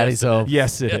 Daddy's Yes, it home.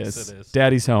 Yes, it Yes, is. it is.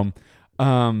 Daddy's home.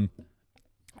 And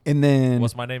then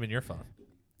What's my name in your phone?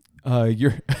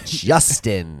 your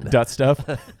Justin. Dut stuff,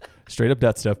 straight up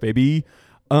Dut stuff, baby.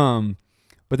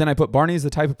 But then I put Barney is the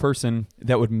type of person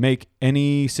that would make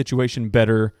any situation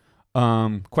better.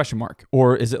 Question mark,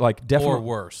 or is it like definitely Or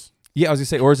worse. Yeah, I was gonna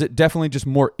say, or is it definitely just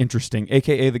more interesting?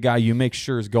 AKA the guy you make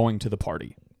sure is going to the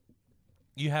party.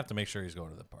 You have to make sure he's going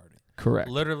to the party. Correct.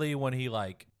 Literally, when he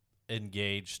like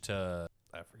engaged to,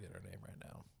 I forget her name right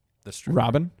now. The stripper.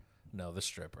 Robin. No, the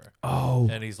stripper. Oh,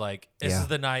 And he's like, "This Yeah. is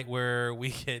the night where we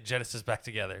get Genesis back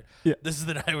together. Yeah. This is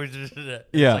the night where it's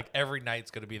Yeah. like every night's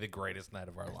gonna be the greatest night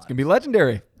of our lives." it's gonna be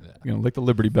legendary. Yeah. You're gonna lick the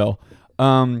Liberty Bell.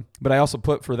 But I also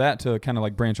put for that to kind of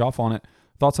like branch off on it.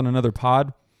 Thoughts on another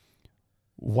pod?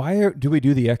 Do we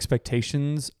do the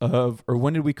expectations of, or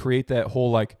when did we create that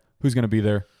whole like who's gonna be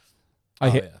there?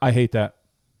 Yeah. I hate that.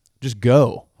 Just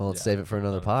go. Well, let's Yeah. save it for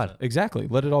another pod. Exactly.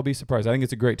 Let it all be surprised. I think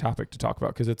it's a great topic to talk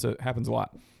about because it happens a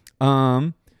lot.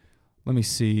 Let me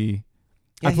see.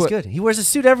 Yeah, I he's put- good. He wears a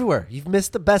suit everywhere. You've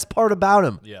missed the best part about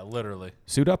him. Yeah, literally.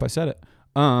 Suit up. I said it.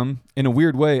 In a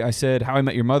weird way, I said How I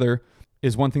Met Your Mother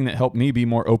is one thing that helped me be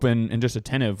more open and just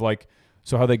attentive. Like,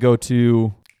 so how they go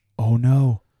to, oh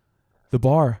no, the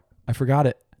bar. I forgot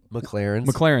it.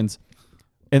 McLaren's.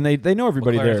 And they know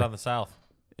everybody McLaren's there. on the south,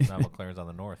 not McLaren's on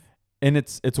the north. And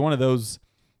it's one of those.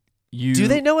 Do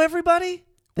they know everybody?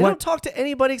 They What? don't talk to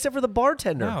anybody except for the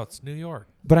bartender. No, it's New York.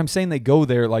 But I'm saying they go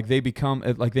there like they become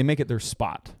like they make it their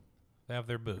spot. They have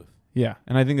their booth. Yeah,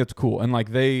 and I think that's cool. And like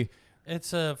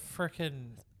It's a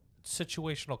freaking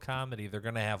situational comedy. They're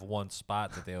gonna have one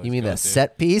spot that they always. You mean go the to.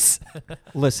 set piece?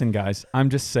 listen, guys. I'm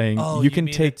just saying Oh, you can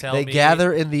mean to take. tell They me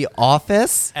gather in the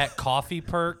office? at Coffee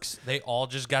Perks. They all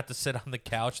just got to sit on the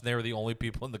couch, and they were the only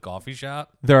people in the coffee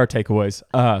shop. There are takeaways.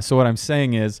 So what I'm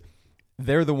saying is,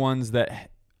 they're the ones that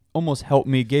almost helped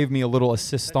me, gave me a little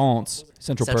assistance.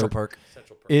 Central Perk.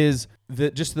 Is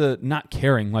just the not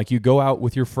caring. Like you go out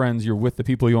with your friends, you're with the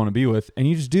people you want to be with, and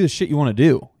you just do the shit you want to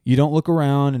do. You don't look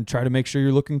around and try to make sure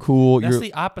you're looking cool. That's You're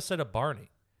the opposite of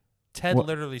Barney. Ted What?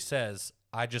 literally says,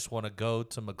 "I just want to go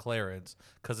to McLaren's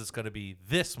because it's going to be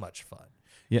this much fun."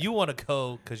 Yeah. You want to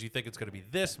go because you think it's going to be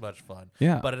this much fun.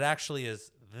 Yeah. But it actually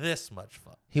is this much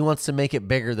fun. He wants to make it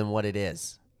bigger than what it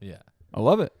is. Yeah. I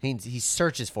love it. He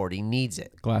searches for it. He needs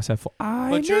it. Glass half full.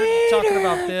 But you're talking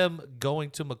about them going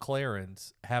to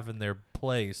McLaren's, having their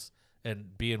place,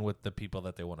 and being with the people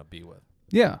that they want to be with.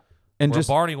 Yeah, and Where just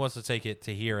Barney wants to take it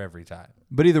to here every time.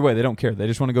 but either way, they don't care. They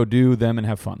just want to go do them and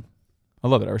have fun. I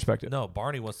love it. I respect it. No,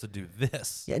 Barney wants to do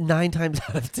this. Yeah, 9 times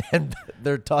out of 10,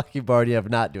 they're talking Barney of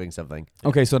not doing something.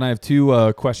 Okay, so then I have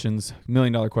two questions, $1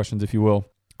 million questions, if you will.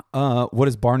 What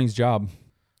is Barney's job?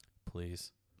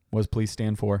 Please. What does please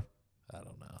stand for? I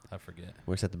don't know. I forget.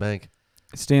 Works at the bank.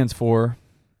 It stands for,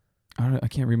 I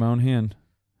can't read my own hand.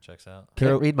 Checks out.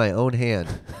 Can't read my own hand.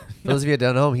 For those of you that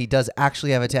don't know him, he does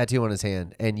actually have a tattoo on his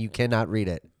hand, and you cannot read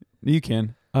it. You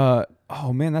can. Oh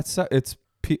man, it's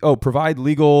provide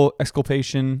legal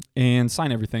exculpation and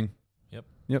sign everything.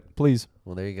 Yep, please.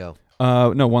 Well, there you go.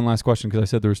 No, one last question because I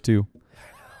said there was 2.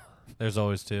 There's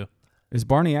always 2. Is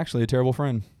Barney actually a terrible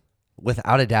friend?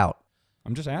 Without a doubt.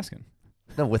 I'm just asking.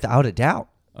 No, without a doubt.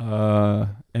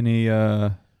 Any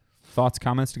thoughts,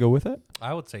 comments to go with it?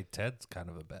 I would say Ted's kind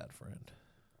of a bad friend.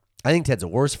 I think Ted's a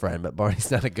worse friend, but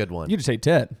Barney's not a good one. You just hate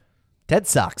Ted. Ted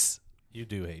sucks. You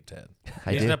do hate Ted.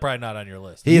 I He's do. probably not on your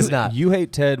list. He is not. You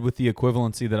hate Ted with the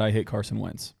equivalency that I hate Carson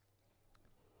Wentz.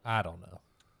 I don't know.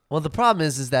 Well, the problem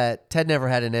is that Ted never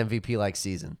had an MVP-like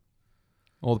season.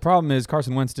 Well, the problem is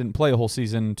Carson Wentz didn't play a whole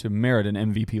season to merit an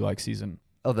MVP-like season.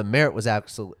 Oh, the merit was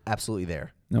absolutely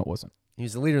there. No, it wasn't. He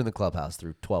was the leader in the clubhouse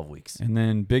through 12 weeks. And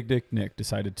then Big Dick Nick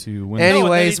decided to win.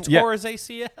 Anyways, no, and then he tore his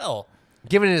ACL.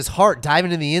 Giving it his heart,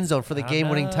 diving in the end zone for the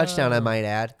game-winning touchdown, I might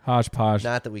add. Hodgepodge.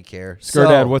 Not that we care.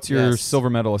 Dad, what's your yes. silver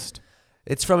medalist?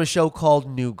 It's from a show called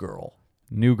New Girl.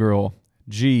 New Girl.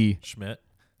 G. Schmidt.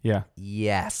 Yeah.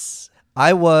 Yes.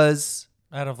 I was...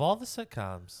 Out of all the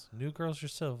sitcoms, New Girl's your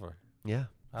silver. Yeah.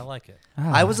 I like it.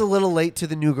 I was a little late to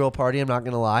the New Girl party, I'm not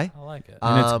going to lie. I like it.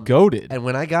 And it's goated. And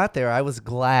when I got there, I was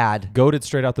glad. Goated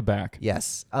straight out the back.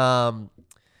 Yes.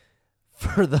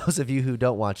 For those of you who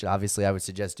don't watch it, obviously I would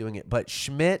suggest doing it. But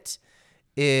Schmidt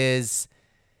he's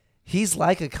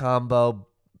like a combo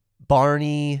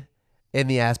Barney in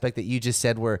the aspect that you just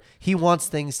said where he wants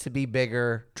things to be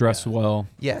bigger. Dress well.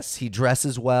 Yes, he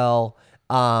dresses well.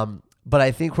 But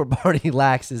I think where Barney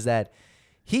lacks is that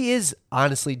he is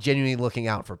honestly genuinely looking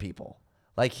out for people.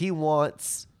 Like he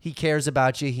cares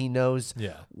about you. He knows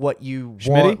what you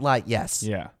Schmitty? want. Like, yes.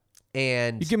 Yeah.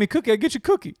 And You give me a cookie, I get you a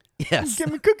cookie. yes. You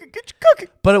give me a cookie, get you a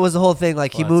cookie. But it was the whole thing.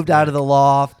 Like he Well, moved that's out of the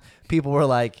loft. People were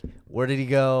like, where did he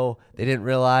go? They didn't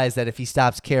realize that if he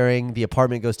stops caring, the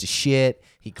apartment goes to shit.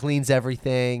 He cleans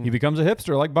everything. He becomes a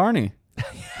hipster like Barney.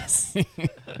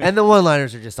 And the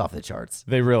one-liners are just off the charts.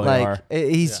 They really Like are.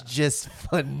 he's just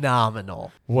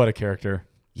phenomenal. What a character.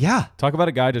 Yeah. Talk about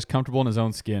a guy just comfortable in his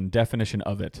own skin. Definition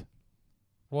of it.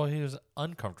 Well, he was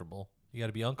uncomfortable. You got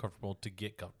to be uncomfortable to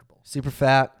get comfortable. Super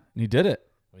fat. And he did it.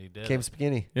 Well, he did. Came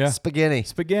spaghetti. Yeah. Spaghetti.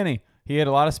 Spaghetti. He had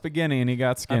a lot of spaghetti and he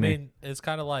got I skinny. mean, it's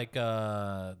kind of like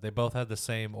they both had the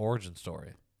same origin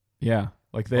story. Yeah.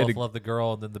 Like they Both had to, loved the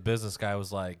girl, and then the business guy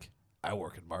was like, I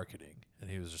work in marketing. And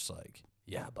he was just like,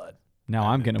 yeah, bud. now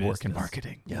I'm going to work in business.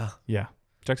 marketing. Yeah. Yeah.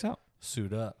 Checks out.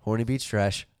 Suit up. Horny beach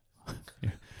trash.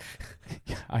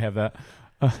 I have that.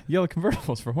 Yellow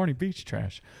convertibles for horny beach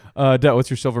trash. Det, what's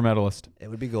your silver medalist? It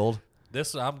would be gold.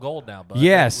 I'm gold now, bud.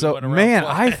 Yeah, We so went around man,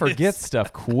 twice. I forget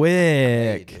stuff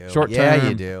quick. Yeah, you do. Short term. Yeah,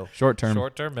 you do. Short term.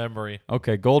 Short-term memory.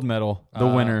 Okay, gold medal. The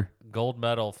winner. Gold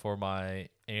medal for my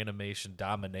animation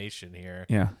domination here.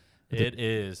 Yeah. It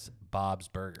is Bob's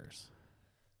Burgers.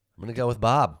 I'm going to go with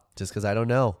Bob just because I don't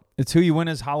know. It's who you win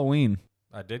as Halloween.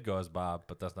 I did go as Bob,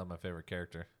 but that's not my favorite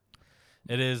character.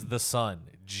 It is the son,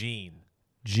 Gene.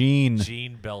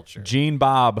 Gene Belcher. Gene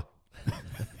Bob.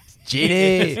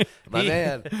 Genie. My He-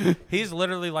 man. He's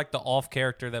literally like the off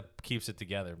character that keeps it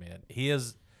together, man. He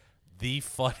is the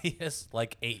funniest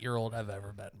 8-year-old I've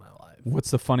ever met in my life.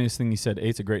 What's the funniest thing he said?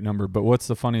 8's a great number, but what's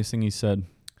the funniest thing he said?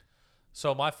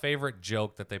 So my favorite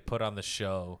joke that they put on the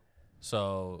show.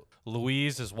 So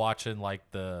Louise is watching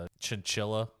the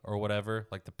chinchilla or whatever,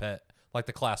 the pet,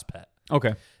 the class pet.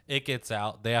 Okay. It gets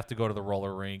out. They have to go to the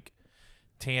roller rink.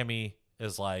 Tammy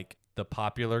is the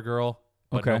popular girl,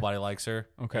 but Okay. nobody likes her.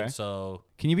 Okay. And so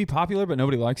Can you be popular but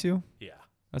nobody likes you? yeah.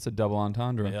 That's a double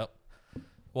entendre. Yep.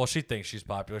 Well, she thinks she's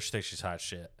popular. She thinks she's hot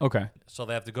shit. Okay. So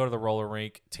they have to go to the roller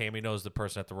rink. Tammy knows the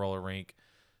person at the roller rink,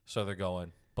 so they're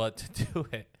going. But to do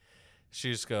it,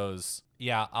 she just goes,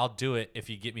 "Yeah, I'll do it if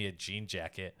you get me a jean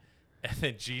jacket." And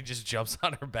then Gene just jumps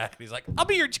on her back, and he's like, "I'll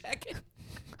be your jacket."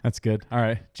 That's good. All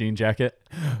right. Jean jacket.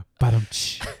 Ba-dum.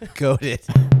 Goated.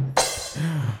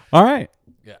 All right.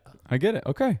 Yeah, I get it.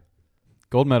 Okay.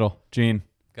 Gold medal. Gene.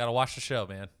 gotta watch the show,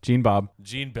 man. Gene Bob.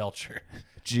 Gene Belcher,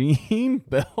 Gene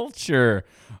Belcher.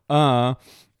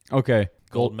 Okay.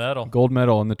 gold medal. Gold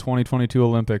medal in the 2022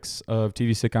 Olympics of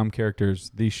TV sitcom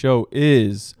characters. The show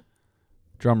is,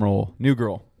 drumroll, New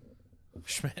Girl.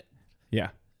 Schmidt. Yeah.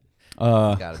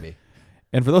 Gotta be.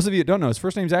 And for those of you that don't know, his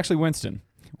first name's actually Winston.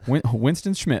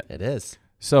 Winston Schmidt. It is.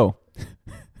 So,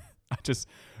 I just,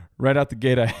 right out the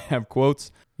gate, I have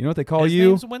quotes. You know what they call His you?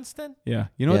 name's Winston. Yeah.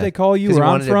 You know what Yeah. they call you 'Cause he where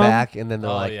I'm wanted from? it back, and then they're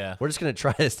Oh, like, yeah. we're just going to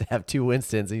try this to have 2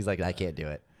 Winstons. And he's like, I can't do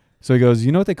it. So he goes,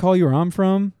 you know what they call you where I'm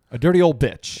from? A dirty old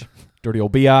bitch. Dirty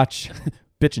old biatch.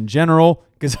 bitch in general,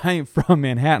 because I ain't from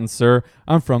Manhattan, sir.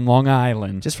 I'm from Long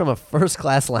Island. Just from a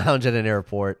first-class lounge at an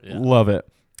airport. Yeah. Love it.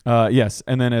 Yes,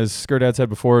 and then as Skirdad said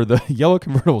before, the yellow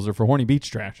convertibles are for horny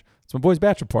beach trash. It's my boy's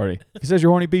bachelor party. He says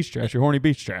you're horny beach trash. You're horny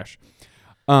beach trash.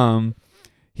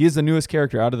 He is the newest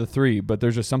character out of the three, but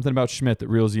there's just something about Schmidt that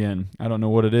reels you in. I don't know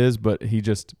what it is, but he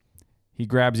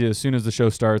grabs you as soon as the show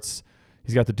starts.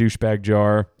 He's got the douchebag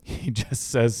jar. He just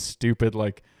says stupid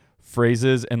like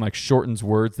phrases and like shortens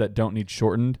words that don't need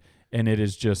shortened, and it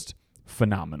is just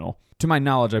phenomenal. To my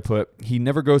knowledge, he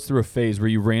never goes through a phase where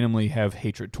you randomly have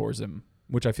hatred towards him,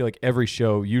 which I feel like every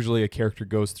show, usually a character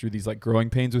goes through these like growing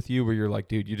pains with you where you're like,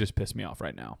 dude, you just pissed me off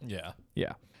right now. Yeah.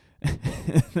 Yeah.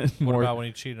 What about when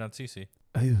he cheated on Cece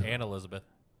and Elizabeth?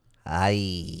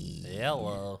 Aye.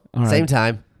 Hello. All right, Same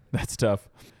time. that's tough.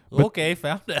 But- Okay,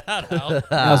 found that out.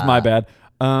 That was my bad.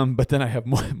 But then I have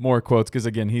more quotes because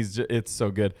again, it's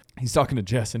so good. He's talking to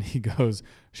Jess and he goes,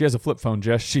 "She has a flip phone,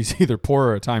 Jess. She's either poor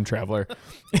or a time traveler."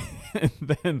 And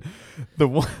then the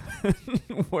one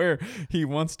where he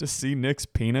wants to see Nick's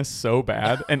penis so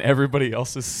bad and everybody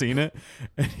else has seen it,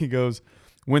 and he goes,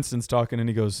 Winston's talking and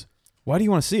he goes, "Why do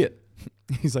you want to see it?"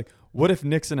 He's like, "What if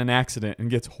Nick's in an accident and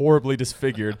gets horribly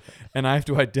disfigured and I have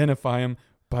to identify him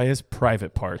by his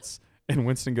private parts?" And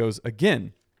Winston goes,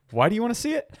 "Again, why do you want to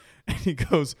see it?" And he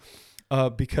goes,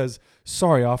 "Because,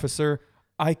 sorry, officer,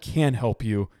 I can help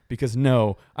you because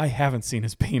no, I haven't seen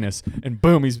his penis." And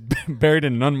boom, he's buried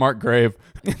in an unmarked grave.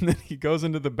 And then he goes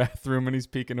into the bathroom and he's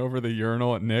peeking over the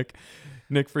urinal at Nick.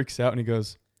 Nick freaks out and he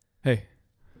goes, "Hey,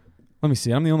 let me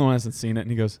see. I'm the only one who hasn't seen it."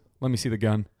 And he goes, "Let me see the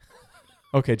gun."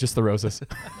 "Okay, just the roses."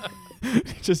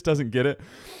 He just doesn't get it.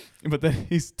 But then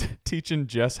he's teaching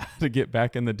Jess how to get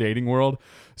back in the dating world.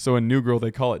 So in New Girl, they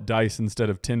call it Dice instead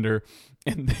of Tinder.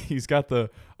 And he's got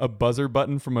a buzzer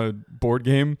button from a board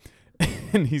game.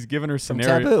 And he's giving her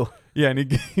scenarios. Taboo. Yeah,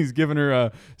 and he's giving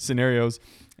her scenarios.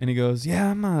 And he goes,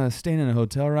 "Yeah, I'm staying in a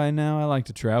hotel right now. I like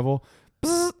to travel."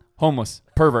 Bzz, homeless,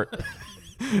 pervert.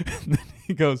 And then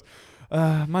he goes,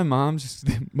 "My mom's just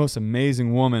the most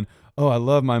amazing woman. Oh, I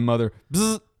love my mother.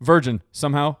 Bzz, virgin,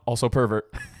 somehow, also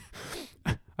pervert.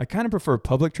 I kind of prefer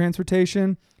public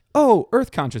transportation. Oh,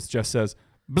 earth conscious, Jess says.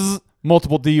 Bzz,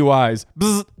 multiple DUIs.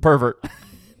 Bzz, pervert."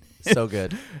 So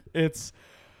good.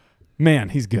 Man,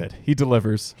 he's good. He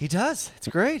delivers. He does. It's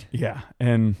great. Yeah,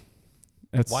 and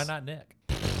that's Why not Nick?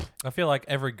 I feel like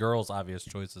every girl's obvious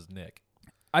choice is Nick.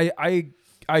 I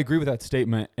agree with that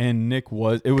statement. And Nick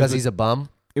was Because he's a bum.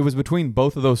 it was between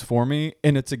both of those for me,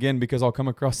 and it's again because I'll come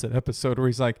across that episode where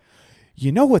he's like,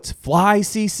 "You know what's fly,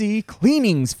 CC?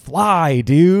 Cleaning's fly,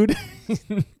 dude."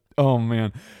 Oh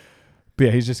man, but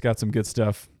yeah, he's just got some good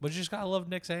stuff. But you just gotta love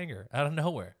Nick's anger out of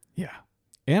nowhere. Yeah,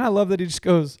 and I love that he just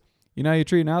goes, "You know how you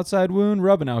treat an outside wound?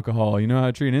 Rubbing alcohol. You know how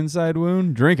to treat an inside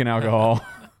wound? Drinking alcohol."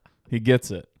 He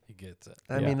gets it. He gets it.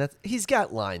 I mean, he's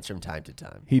got lines from time to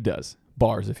time. He does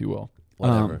bars, if you will.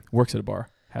 Whatever. Works at a bar.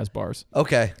 Has bars.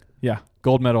 Okay. Yeah,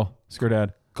 gold medal.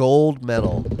 Skirdad. Gold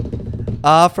medal.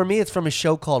 For me, it's from a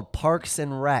show called Parks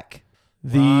and Rec.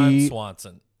 Ron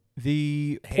Swanson.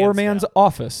 The Hands poor man's down.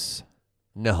 office.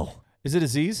 No. Is it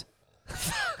Aziz?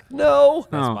 No.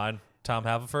 That's Oh. mine. Tom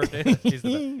Haverford, dude. He's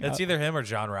the best. It's either him or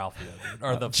John Ralphio. Dude.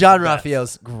 Or the John the best.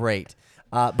 Ralphio's great.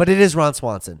 But it is Ron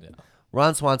Swanson. Yeah.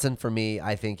 Ron Swanson, for me,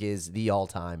 I think is the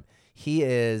all-time. He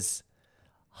is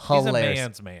He's a hilarious.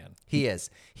 man's man. He is.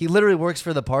 He literally works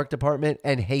for the park department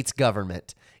and hates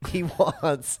government. He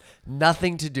wants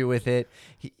nothing to do with it.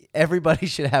 Everybody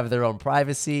should have their own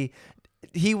privacy.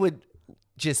 He would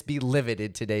just be livid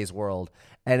in today's world.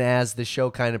 And as the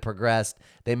show kind of progressed,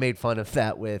 they made fun of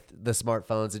that with the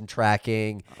smartphones and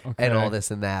tracking and all this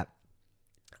and that.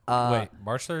 Wait,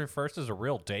 March 31st is a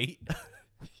real date?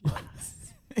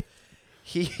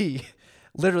 He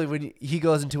literally, when he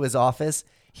goes into his office,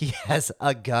 he has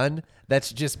a gun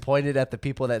that's just pointed at the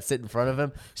people that sit in front of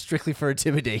him, strictly for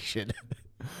intimidation.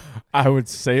 I would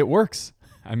say it works.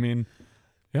 I mean,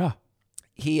 yeah.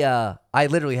 I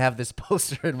literally have this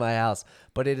poster in my house,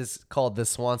 but it is called the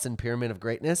Swanson Pyramid of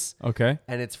Greatness. Okay.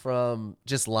 And it's from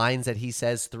just lines that he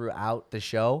says throughout the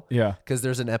show. Yeah. Because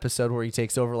there's an episode where he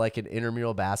takes over like an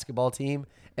intramural basketball team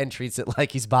and treats it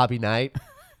like he's Bobby Knight.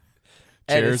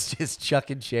 And it's just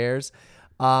chucking chairs.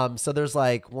 So there's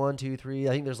like 1, 2, 3.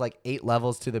 I think there's like 8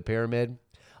 levels to the pyramid.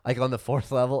 Like on the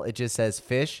 4th level, it just says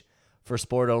fish for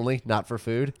sport only, not for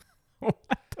food. What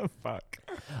the fuck?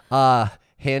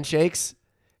 Handshakes,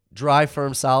 dry,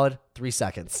 firm, solid, 3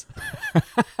 seconds.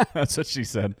 That's what she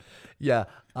said. Yeah.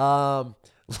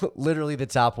 Literally the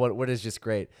top one. What is just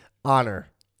great? Honor.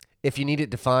 If you need it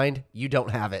defined, you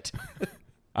don't have it.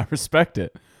 I respect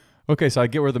it. Okay, so I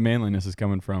get where the manliness is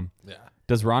coming from. Yeah.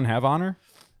 Does Ron have honor?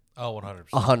 Oh, 100%.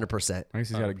 100%. I guess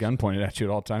he's got a gun pointed at you at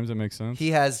all times. That makes sense.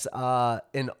 He has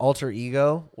an alter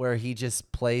ego where he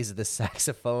just plays the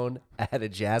saxophone at a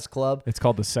jazz club It's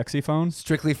called the sexy phone.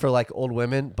 strictly for like old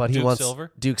women, but he Duke wants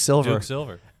Silver? Duke Silver. Duke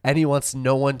Silver. And he wants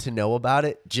no one to know about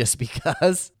it just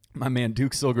because. My man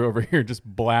Duke Silver over here just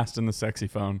blasting the sexy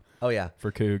phone Oh, yeah.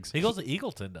 for Cougs. He goes to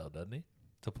Eagleton, though, doesn't he?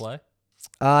 To play?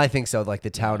 I think so, like the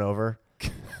town over.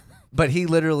 But he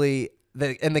literally,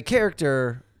 the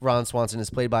character, Ron Swanson, is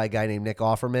played by a guy named Nick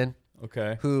Offerman,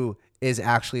 Okay. who is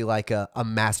actually like a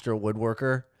master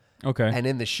woodworker. Okay. And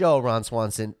in the show, Ron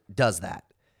Swanson does that.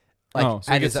 Like, so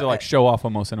he at gets his- to like show off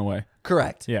almost in a way.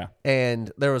 Correct. Yeah.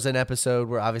 And there was an episode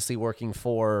where, obviously working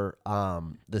for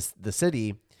the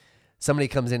city, somebody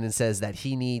comes in and says that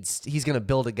he's going to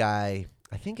build a guy,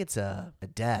 I think it's a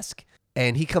desk,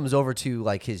 and he comes over to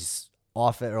like his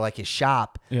office or like his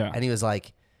shop, Yeah. and he was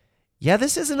like, yeah,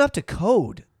 this isn't up to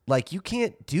code. Like, you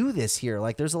can't do this here.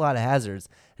 Like, there's a lot of hazards.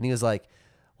 And he was like,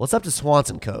 well, it's up to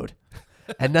Swanson code.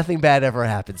 And nothing bad ever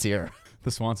happens here. The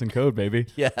Swanson Code, baby.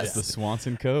 Yes. It's the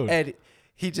Swanson Code. And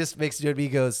he just makes it to me. He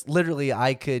goes, literally,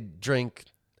 I could drink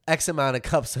X amount of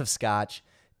cups of scotch,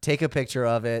 take a picture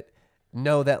of it,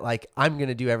 know that like I'm going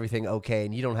to do everything okay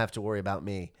and you don't have to worry about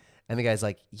me. And the guy's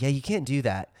like, yeah, you can't do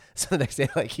that. So the next day,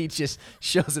 like, he just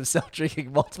shows himself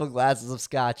drinking multiple glasses of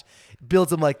scotch, builds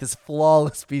him like this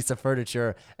flawless piece of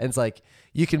furniture, and it's like,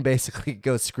 you can basically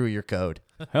go screw your code.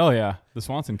 Hell yeah. The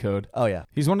Swanson Code. Oh, yeah.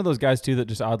 He's one of those guys, too, that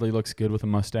just oddly looks good with a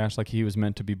mustache. Like he was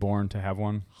meant to be born to have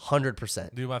one.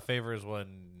 100%. Dude, my favorite is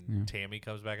when Tammy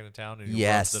comes back into town and he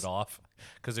Yes. rubs it off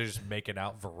because they're just making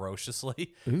out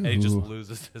ferociously and he just Ooh.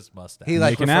 loses his mustache. He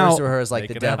like Making refers out. to her as like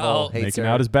the Making devil, out. hates Making her.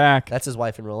 out his back. That's his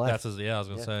wife in real life. That's his, I was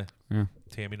going to say. Yeah.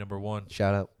 Tammy number 1.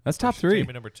 Shout out. That's top She's 3.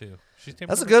 Tammy number 2. She's Tammy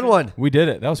That's a number good 2. one. We did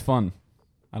it. That was fun.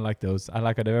 I like those. I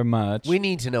like it very much. We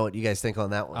need to know what you guys think on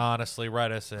that one. Honestly,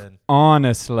 write us in.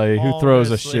 Honestly, who throws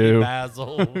a Honestly, shoe?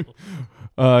 Basil.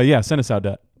 Yeah, send us out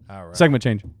that. All right. Segment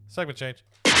change. Segment change.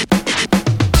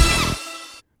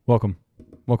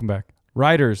 Welcome back.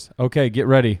 Writers, okay, get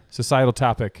ready. Societal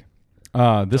topic.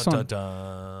 This Dun, one, dun,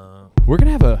 dun. we're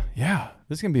going to have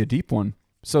this is going to be a deep one.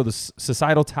 So the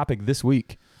societal topic this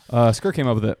week, Skir came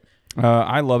up with it.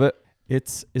 I love it.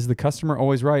 Is the customer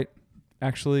always right?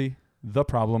 Actually, the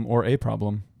problem or a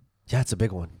problem? Yeah, it's a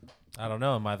big one. I don't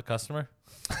know. Am I the customer?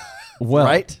 Well,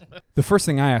 Right? the first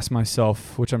thing I asked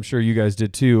myself, which I'm sure you guys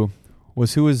did too,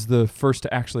 was who was the first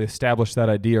to actually establish that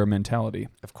idea or mentality?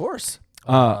 Of course.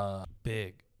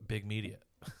 Big media.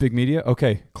 Big media?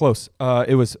 Okay, close.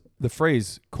 It was the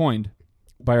phrase coined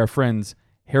by our friends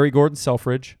Harry Gordon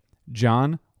Selfridge,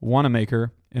 John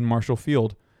Wanamaker, and Marshall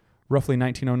Field, roughly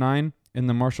 1909, in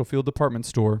the Marshall Field department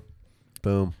store.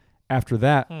 Boom. After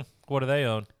that, What do they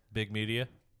own? Big media.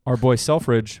 our boy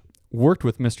Selfridge worked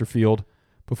with Mr. Field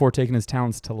before taking his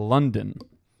talents to London,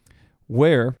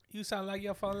 where You sound like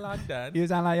you're from London. you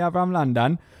sound like you're from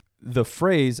London. The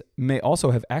phrase may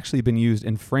also have actually been used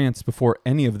in France before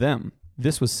any of them.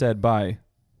 This was said by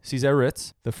César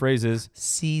Ritz. The phrase is,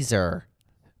 Caesar.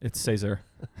 it's César.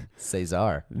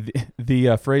 Cesar.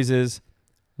 The phrase is,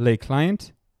 les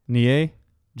clients n'y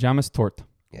jamais tort.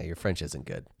 Yeah, your French isn't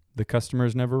good. The customer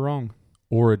is never wrong.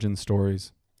 Origin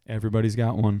stories. Everybody's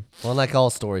got one. Well, like all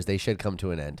stories, they should come to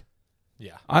an end.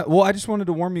 Yeah. I just wanted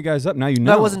to warm you guys up. Now you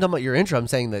know. No, I wasn't talking about your intro. I'm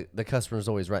saying that the customer's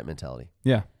always right mentality.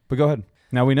 Yeah, but go ahead.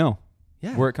 Now we know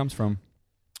Yeah. where it comes from.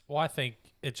 Well, I think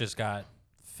it just got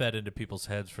fed into people's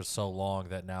heads for so long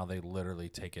that now they literally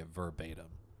take it verbatim.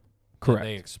 Correct. And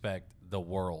they expect the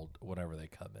world whenever they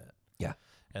come in. Yeah.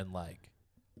 And like,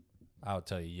 I would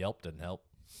tell you, Yelp didn't help.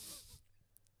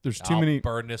 There's too I'll many.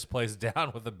 burn this place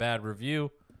down with a bad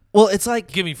review. Well, it's like,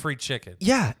 Give me free chicken.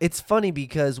 yeah, it's funny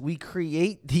because we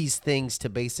create these things to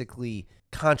basically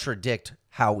contradict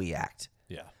how we act.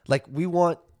 Yeah. Like, we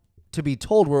want to be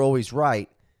told we're always right.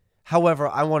 However,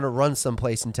 I want to run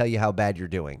someplace and tell you how bad you're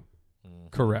doing.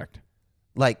 Correct.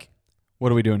 Like,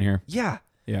 What are we doing here? yeah.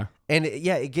 Yeah. And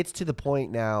it gets to the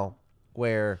point now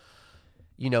where,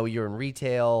 you're in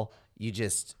retail,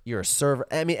 you're a server.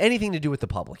 I mean, anything to do with the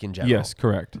public in general. Yes,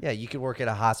 correct. Yeah, you could work at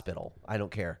a hospital. I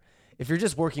don't care. If you're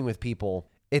just working with people,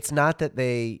 it's not that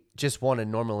they just want a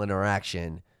normal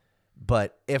interaction,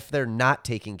 but if they're not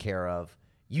taken care of,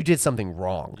 you did something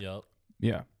wrong. Yep.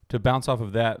 Yeah. To bounce off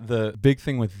of that, the big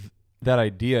thing with that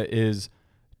idea is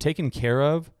taken care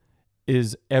of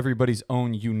is everybody's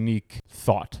own unique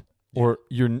thought or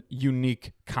your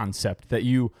unique concept that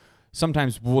you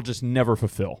sometimes will just never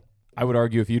fulfill. I would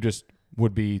argue if you just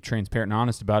would be transparent and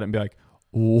honest about it and be like,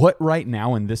 what right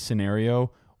now in this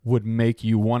scenario would make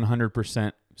you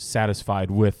 100%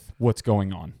 satisfied with what's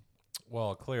going on?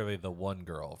 Well, clearly the one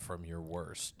girl from your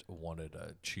worst wanted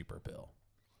a cheaper bill.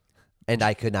 And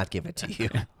I could not give it to you.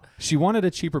 She wanted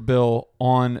a cheaper bill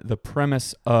on the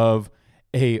premise of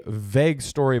a vague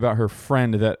story about her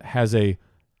friend that has a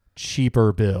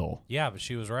cheaper bill. Yeah, but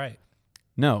she was right.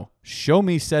 No, show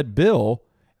me said bill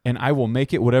and I will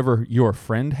make it whatever your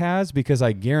friend has because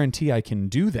I guarantee I can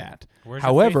do that. Where's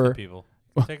However, your faith in people?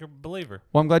 Take a believer.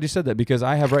 well, I'm glad you said that because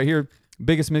I have right here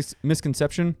biggest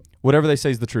misconception, whatever they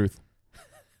say is the truth.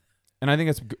 And I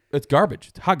think it's garbage.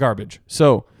 It's hot garbage.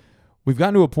 So we've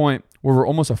gotten to a point where we're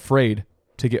almost afraid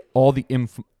to get all the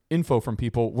info from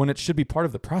people when it should be part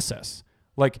of the process.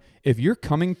 Like if you're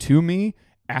coming to me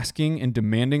asking and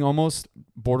demanding almost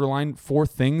borderline for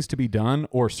things to be done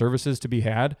or services to be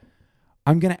had,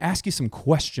 I'm going to ask you some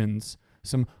questions,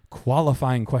 some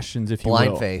qualifying questions, if you will.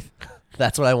 Blind faith.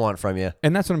 That's what I want from you.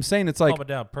 And that's what I'm saying. It's like, Calm it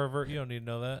down, pervert. You don't need to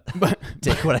know that.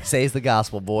 Take what I say is the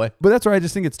gospel, boy. but that's why I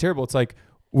just think it's terrible. It's like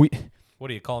What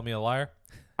are you calling me a liar?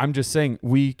 I'm just saying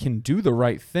we can do the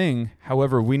right thing.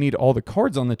 However, we need all the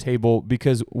cards on the table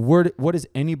because what is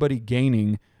anybody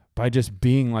gaining by just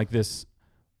being like this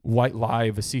white lie,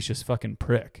 facetious fucking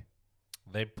prick?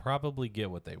 They probably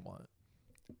get what they want.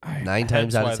 9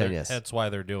 times out of 10, yes. That's why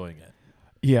they're doing it.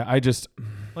 Yeah,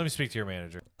 Let me speak to your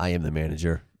manager. I am the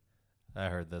manager. I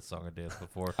heard that song and dance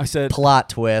before. I said, Plot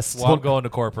twist. Well, I'm going to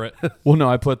corporate. well, no,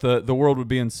 I put the world would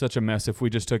be in such a mess if we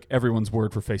just took everyone's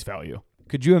word for face value.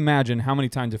 Could you imagine how many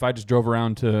times if I just drove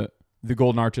around to the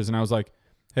Golden Arches and I was like,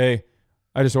 hey,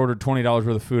 I just ordered $20 worth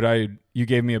of food. You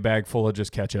gave me a bag full of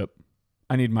just ketchup.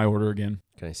 I need my order again.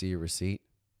 Can I see your receipt?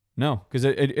 No, because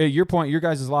at your point, your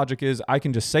guys' logic is I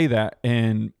can just say that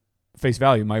and face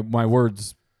value. My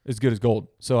word's as good as gold.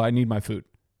 So I need my food.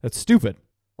 That's stupid.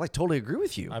 Well, I totally agree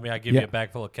with you. I mean, I give you a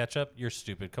bag full of ketchup. You're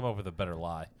stupid. Come up with a better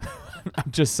lie.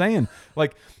 I'm just saying,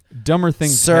 like, dumber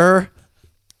things. Sir.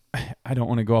 I don't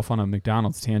want to go off on a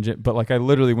McDonald's tangent, but like I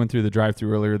literally went through the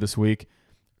drive-thru earlier this week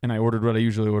and I ordered what I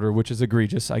usually order, which is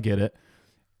egregious. I get it.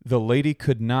 The lady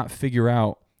could not figure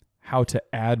out how to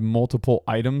add multiple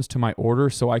items to my order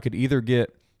so I could either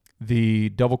get the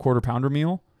double quarter pounder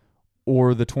meal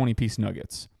or the 20-piece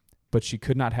nuggets, but she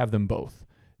could not have them both.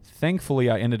 Thankfully,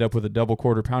 I ended up with a double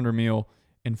quarter pounder meal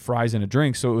and fries and a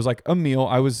drink, so it was like a meal.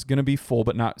 I was going to be full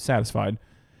but not satisfied.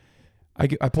 I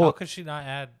pull How up. could she not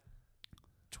add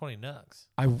 20 nugs?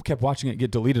 I kept watching it get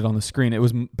deleted on the screen. It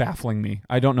was baffling me.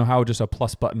 I don't know how just a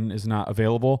plus button is not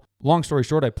available. Long story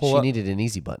short, I pull She up. needed an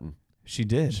easy button. She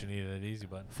did. She needed an easy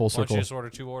button. Full Why don't circle. you just order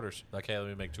 2 orders? Okay, let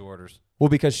me make 2 orders. Well,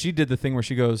 because she did the thing where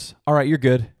she goes, all right, you're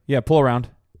good. Yeah, pull around.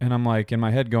 And I'm like in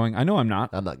my head going, I know I'm not.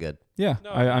 I'm not good. Yeah,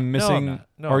 No, I'm no, I'm missing not.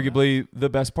 No, I'm arguably the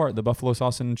best part, the buffalo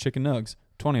sauce and chicken nugs,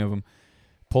 20 of them.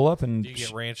 Pull up and Do you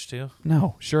get ranch too?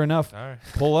 no, sure enough, All right.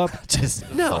 pull up. Just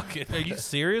no. Fucking, are you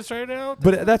serious right now?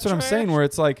 But that's what I'm saying, Trash? where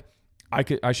it's like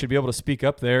I should be able to speak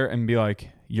up there and be like,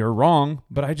 you're wrong.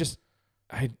 But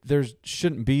there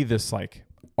shouldn't be this like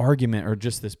argument or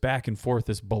just this back and forth,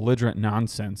 this belligerent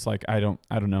nonsense. Like I don't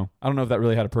know. I don't know if that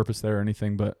really had a purpose there or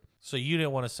anything, but So you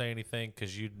didn't want to say anything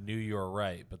because you knew you were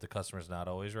right, but the customer's not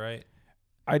always right?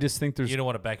 I just think there's You don't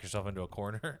want to back yourself into a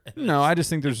corner? no. I just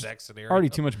think there's Exact scenario? already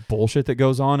too much bullshit that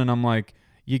goes on, and I'm like,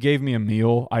 you gave me a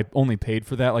meal. I only paid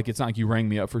for that. Like it's not like you rang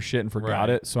me up for shit and forgot Right.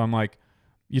 it. So I'm like,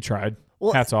 you tried.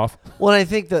 Well, Hats off. Well, I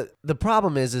think the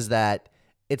problem is that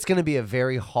it's going to be a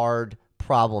very hard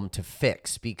problem to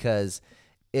fix because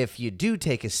if you do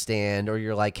take a stand or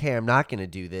you're like, hey, I'm not going to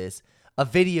do this, a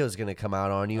video is going to come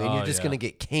out on you and Oh, you're just yeah. going to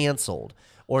get canceled.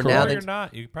 Or Correct. now Or that you're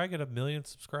not. You probably get 1 million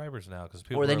subscribers now because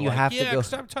people Or then are you like, have to yeah, go-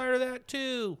 'cause I'm tired of that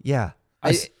too. yeah.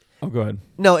 Oh, go ahead.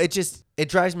 No, it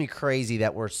drives me crazy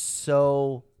that we're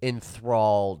so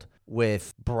enthralled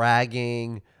with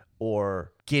bragging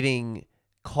or getting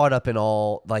caught up in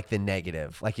all like the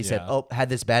negative. Like you said, Yeah. oh, had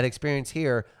this bad experience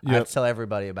here. I have Yep. to tell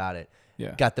everybody about it.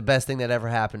 Yeah. Got the best thing that ever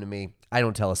happened to me. I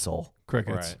don't tell a soul.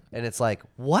 Crickets. Right. And it's like,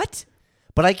 what?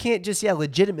 But I can't just,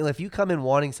 legitimately, if you come in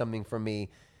wanting something from me,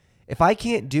 if I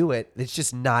can't do it, it's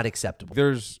just not acceptable.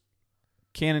 There's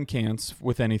can and can'ts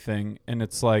with anything, and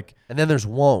it's like, And then there's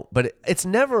won't. But it's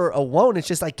never a won't. It's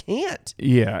just I can't.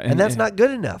 yeah. And that's not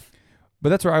good enough. But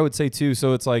that's where I would say too.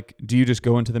 So it's like, do you just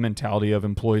go into the mentality of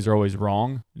employees are always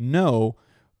wrong? No.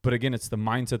 But again, it's the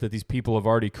mindset that these people have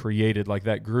already created, like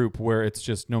that group where it's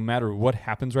just no matter what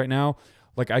happens right now,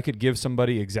 like I could give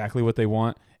somebody exactly what they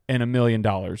want and $1 million.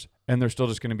 And they're still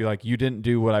just going to be like, you didn't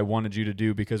do what I wanted you to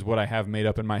do because what I have made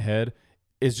up in my head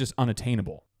is just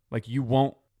unattainable. Like you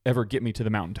won't ever get me to the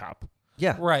mountaintop.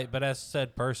 Yeah. Right, but as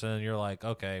said person, you're like,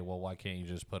 okay, well, why can't you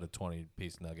just put a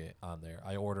 20-piece nugget on there?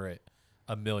 I order it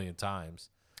 1 million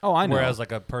times. Oh, I know. Whereas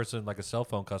like a person, like a cell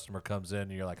phone customer comes in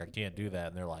and you're like, I can't do that.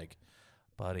 And they're like,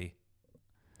 buddy.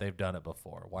 They've done it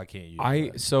before. Why can't you?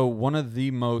 do it? So one of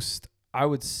the most I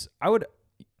would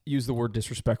use the word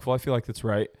disrespectful. I feel like that's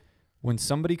right. When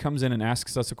somebody comes in and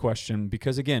asks us a question,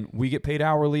 because again, we get paid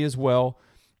hourly as well.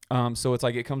 So it's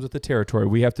like it comes with the territory.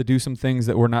 We have to do some things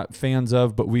that we're not fans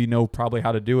of, but we know probably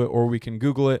how to do it, or we can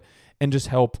Google it and just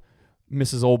help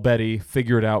Mrs. Old Betty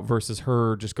figure it out versus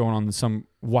her just going on some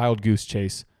wild goose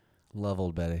chase. Love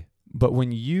Old Betty. But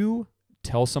when you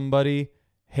tell somebody,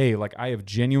 hey, like I have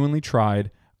genuinely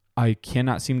tried, I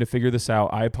cannot seem to figure this out,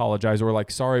 I apologize, or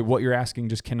like, sorry, what you're asking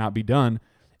just cannot be done,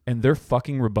 and their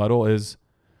fucking rebuttal is,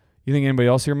 you think anybody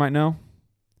else here might know?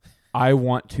 I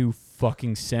want to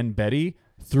fucking send Betty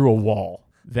through a wall.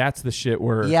 That's the shit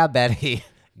where... Yeah, Betty.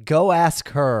 Go ask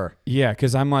her. Yeah,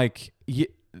 because I'm like...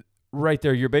 right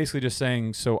there, you're basically just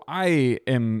saying, so I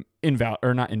am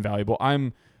not invaluable.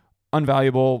 I'm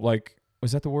unvaluable. Like,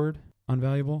 was that the word?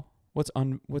 Unvaluable?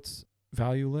 What's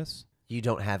valueless? You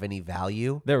don't have any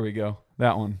value. There we go.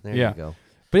 That one. There yeah. you go.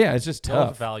 But yeah, it's just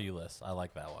tough. Valueless. I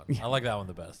like that one. I like that one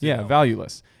the best. Yeah,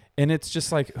 valueless. And it's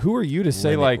just like, who are you to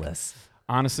say Limitless. like,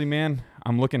 honestly, man,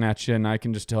 I'm looking at you and I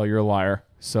can just tell you're a liar.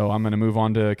 So I'm going to move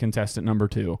on to contestant number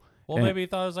 2. Well, and maybe you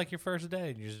thought it was like your first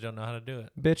day and you just don't know how to do it.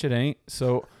 Bitch, it ain't.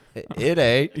 So It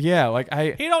ain't. yeah, like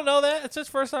He don't know that. It's his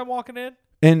first time walking in.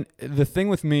 and the thing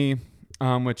with me,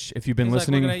 which if you've been He's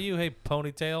listening, like looking at you, hey,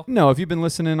 ponytail. no, if you've been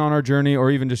listening on our journey,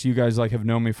 or even just you guys like have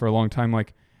known me for a long time,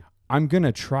 like I'm going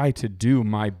to try to do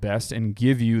my best and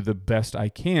give you the best I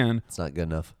can It's not good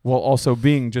enough. while also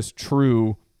being just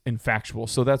true and factual.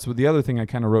 So that's what the other thing I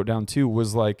kind of wrote down too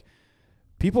was like,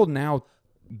 people now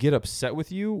get upset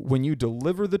with you when you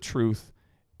deliver the truth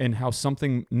and how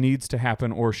something needs to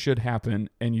happen or should happen,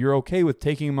 and you're okay with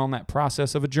taking them on that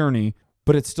process of a journey,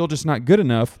 but it's still just not good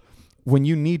enough when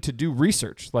you need to do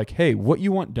research. Like, hey, what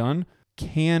you want done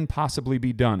can possibly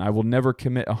be done. I will never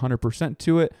commit 100%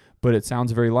 to it, but it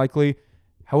sounds very likely.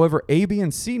 However, A, B,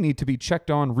 and C need to be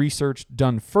checked on, researched,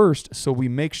 done first, so we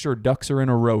make sure ducks are in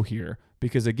a row here.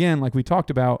 Because again, like we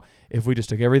talked about, if we just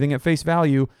took everything at face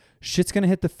value, shit's going to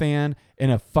hit the fan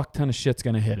and a fuck ton of shit's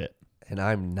going to hit it. And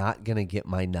I'm not going to get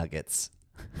my nuggets.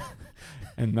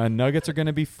 And the nuggets are going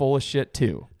to be full of shit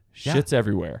too. Yeah. Shit's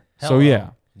everywhere. Hello. So yeah.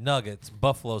 Nuggets,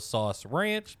 buffalo sauce,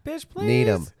 ranch. Bitch, please. Need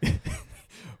them.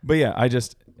 But yeah,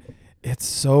 it's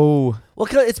so... Well,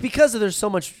 it's because there's so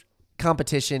much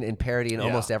competition and parity in Yeah.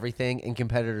 almost everything, and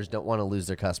competitors don't want to lose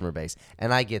their customer base.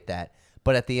 And I get that.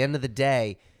 But at the end of the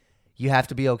day, you have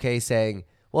to be okay saying,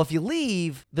 well, if you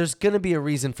leave, there's going to be a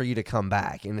reason for you to come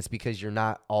back, and it's because you're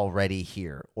not already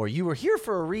here. Or you were here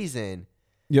for a reason,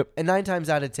 Yep. and 9 times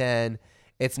out of 10,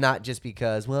 it's not just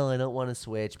because, well, I don't want to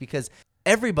switch, because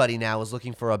everybody now is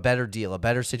looking for a better deal, a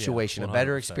better situation, a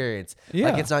better 100%. experience. Yeah.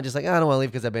 Like, it's not just like, I don't want to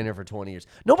leave because I've been here for 20 years.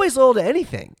 Nobody's loyal to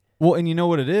anything. Well, and you know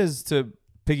what it is, to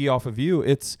piggy off of you,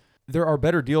 there are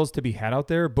better deals to be had out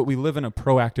there, but we live in a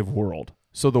proactive world.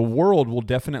 So the world will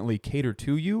definitely cater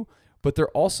to you, but there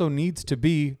also needs to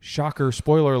be, shocker,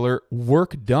 spoiler alert,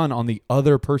 work done on the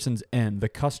other person's end. The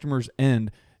customer's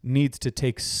end needs to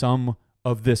take some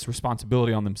of this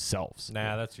responsibility on themselves.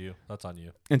 Nah, that's you. That's on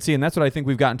you. And see, and that's what I think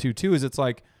we've gotten to too, is it's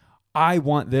like, I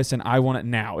want this and I want it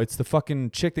now. It's the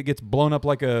fucking chick that gets blown up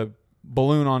like a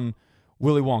balloon on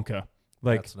Willy Wonka.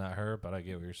 Like That's not her, but I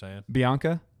get what you're saying.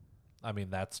 Bianca? I mean,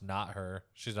 that's not her.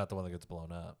 She's not the one that gets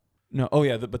blown up. No, oh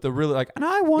yeah, but the really like, and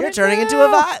I want You're it turning now. into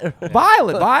a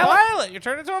Violet. Violet! You're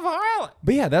turning into a violet!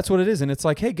 But yeah, that's what it is. And it's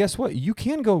like, hey, guess what? You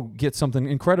can go get something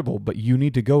incredible, but you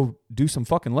need to go do some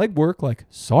fucking legwork. Like,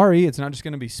 sorry, it's not just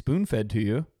going to be spoon fed to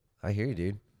you. I hear you,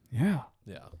 dude. Yeah.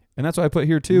 Yeah. And that's what I put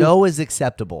here too. No is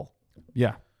acceptable.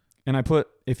 Yeah. And I put,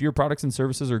 if your products and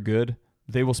services are good,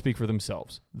 they will speak for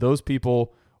themselves. Those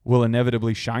people will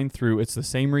inevitably shine through. It's the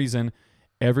same reason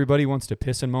everybody wants to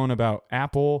piss and moan about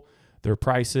Apple, their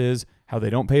prices, how they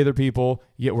don't pay their people,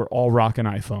 yet we're all rocking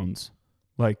iPhones.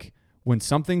 Like, when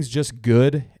something's just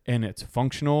good and it's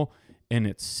functional and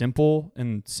it's simple,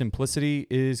 and simplicity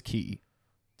is key.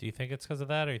 Do you think it's because of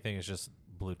that, or you think it's just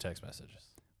blue text messages?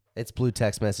 It's blue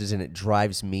text message, and it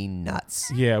drives me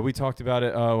nuts. Yeah, we talked about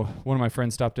it. One of my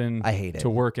friends stopped in I hate it. to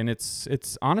work, and it's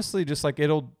honestly just like,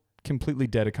 it'll completely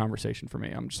dead a conversation for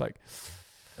me. I'm just like,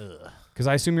 because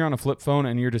I assume you're on a flip phone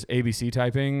and you're just ABC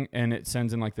typing, and it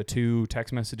sends in like the 2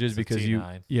 text messages It's a because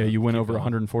T9. you went Keep over going.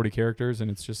 140 characters, and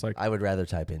it's just like, I would rather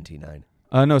type in T9.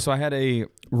 no. So I had a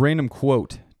random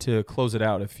quote to close it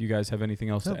out. If you guys have anything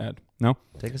else to add, no.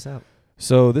 Take us out.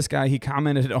 So this guy, he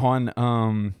commented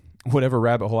on whatever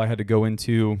rabbit hole I had to go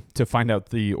into to find out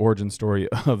the origin story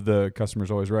of the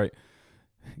Customer's Always Right.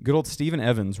 Good old Stephen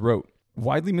Evans wrote,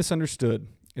 widely misunderstood.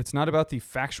 It's not about the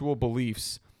factual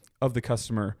beliefs of the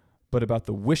customer, but about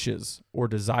the wishes or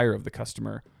desire of the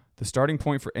customer. The starting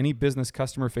point for any business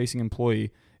customer-facing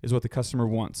employee is what the customer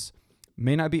wants.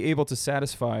 May not be able to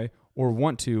satisfy or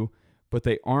want to, but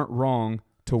they aren't wrong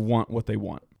to want what they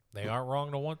want. They aren't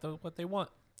wrong to want what they want.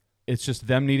 It's just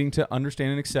them needing to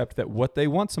understand and accept that what they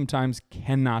want sometimes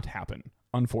cannot happen,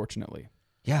 unfortunately.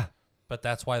 Yeah. But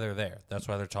that's why they're there. That's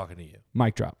why they're talking to you.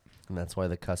 Mic drop. And that's why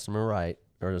the customer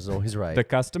is always right. The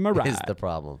customer is right. the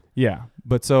problem. Yeah,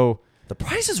 but so The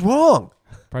price is wrong.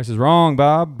 price is wrong,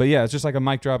 Bob. But yeah, it's just like a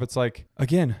mic drop. It's like,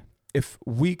 again, if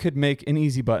we could make an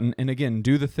easy button and again,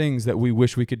 do the things that we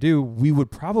wish we could do, we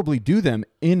would probably do them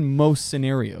in most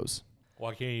scenarios.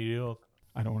 Why can't you do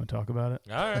I don't want to talk about it.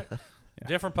 it? All right.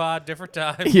 Different pod, different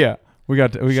time. Yeah, we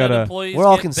got a We're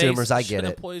all consumers, I get it.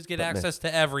 Employees get But access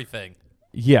to everything.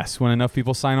 yes, when enough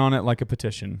people sign on it like a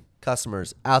petition.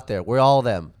 Customers out there, we're all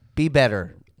them. Be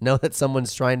better. Know that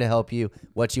someone's trying to help you.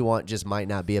 What you want just might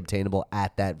not be obtainable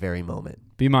at that very moment.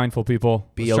 Be mindful, people.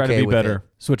 Be Let's try to okay be with better. it.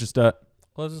 Switch a stud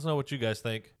Let us know what you guys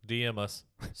think. DM us.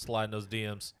 Slide in those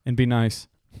DMs. and be nice.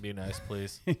 Be nice,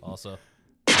 please. Also.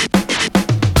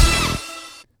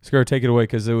 Scar, take it away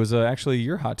because it was actually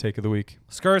your hot take of the week.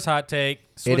 Skur's hot take.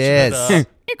 Switching is. up.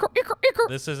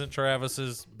 This isn't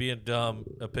Travis's being dumb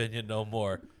opinion no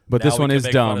more. But Now this we one can is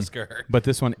make fun dumb. of Skur. But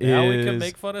this one Now we can is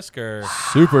make fun of Skur.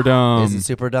 super dumb. Is it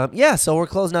super dumb? Yeah, so we're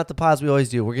closing out the pods we always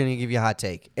do. We're going to give you a hot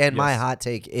take. And my hot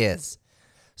take is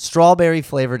strawberry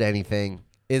flavored anything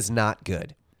is not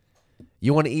good.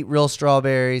 You want to eat real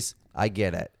strawberries? I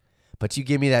get it. But you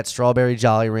give me that strawberry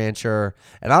Jolly Rancher,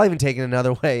 and I'll even take it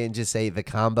another way and just say the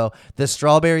combo. The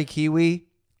strawberry kiwi,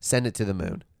 send it to the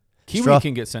moon. Kiwi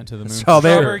can get sent to the moon.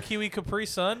 Strawberry kiwi Capri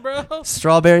Sun, bro.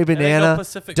 Strawberry It ain't no banana,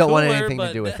 Pacific don't want Cooler, anything to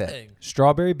but do with it. dang.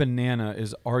 Strawberry banana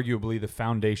is arguably the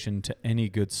foundation to any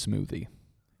good smoothie.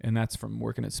 And that's from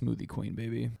working at Smoothie Queen,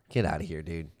 baby. Get out of here,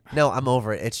 dude. No, I'm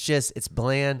over it. It's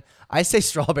bland. I say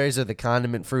strawberries are the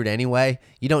condiment fruit anyway.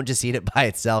 You don't just eat it by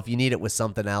itself. You need it with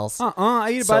something else.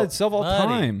 I eat it So- by itself all the Buddy,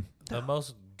 time. The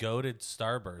most goated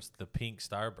Starburst, the pink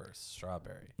Starburst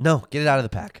strawberry. No, get it out of the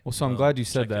pack. Well, so I'm glad you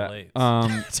said that.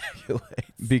 Check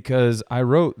Because I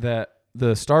wrote that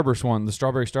the Starburst one, the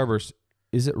strawberry Starburst,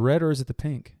 is it red or is it the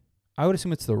pink? I would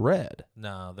assume it's the red.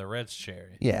 No, the red's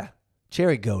cherry. Yeah.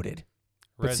 Cherry goated.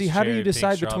 But Red's see, how do cherry, you pink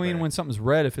decide between strawberry. when something's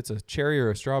red if it's a cherry or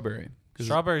a strawberry? 'Cause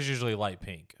Strawberry's usually light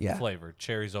pink Yeah. flavored.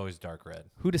 Cherry's always dark red.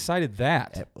 who decided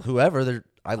that? Whoever,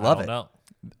 I love I it. don't know.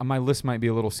 My list might be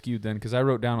a little skewed then because I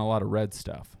wrote down a lot of red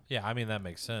stuff. Yeah, I mean that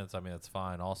makes sense. I mean that's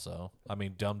fine. Also, I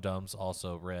mean Dum Dums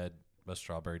also red, but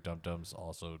strawberry Dum Dums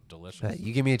also delicious.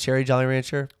 You give me a cherry Jolly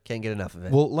Rancher, can't get enough of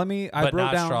it. Well, I but wrote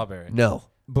not down strawberry. No, What, do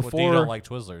you before don't like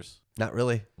Twizzlers? not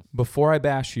really. before I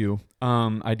bash you.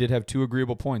 I did have two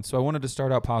agreeable points, so I wanted to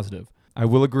start out positive. I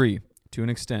will agree to an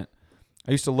extent.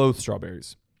 I used to loathe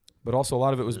strawberries, but also a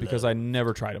lot of it was because I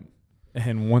never tried them,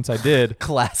 and once I did,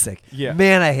 Classic. Yeah.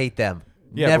 Man, I hate them.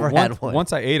 yeah, Never but had one.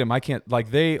 Once I ate them, I can't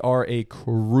like they are a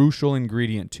crucial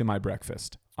ingredient to my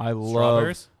breakfast. I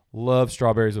Strawberries? love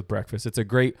strawberries with breakfast. It's a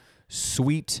great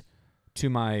sweet to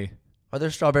my Are there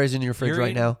strawberries in your fridge You're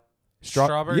right eating- now?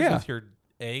 Strawberries yeah. with your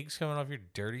eggs coming off your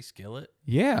dirty skillet.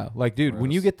 Yeah, like dude, when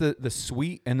you Gross. get the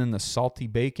sweet and then the salty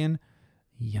bacon,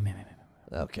 yum, yum, yum,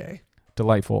 yum. Okay.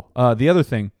 Delightful. The other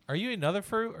thing, Are you eating other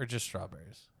fruit or just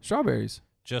strawberries? strawberries.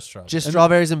 Just strawberries. Just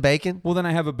strawberries and bacon? Well, then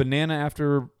I have a banana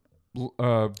after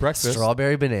breakfast.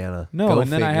 Strawberry banana. No, Go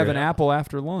and then I figure. have an apple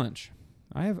after lunch.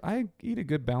 I eat a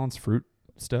good balanced fruit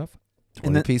stuff.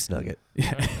 20-piece nugget.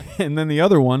 And then the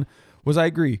other one was I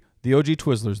agree. The OG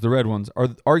Twizzlers, the red ones, are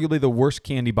arguably the worst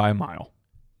candy by a mile.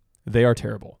 They are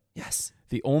terrible. Yes.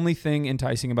 The only thing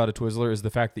enticing about a Twizzler is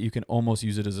the fact that you can almost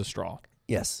use it as a straw,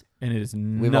 Yes. and it is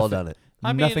We've all done it.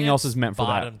 I mean, nothing else it's is meant for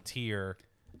that. bottom tier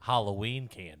Halloween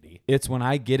candy. It's when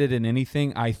I get it in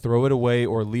anything, I throw it away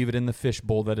or leave it in the fish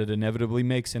bowl that it inevitably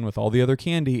makes in with all the other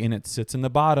candy, and it sits in the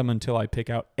bottom until I pick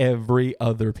out every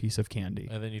other piece of candy.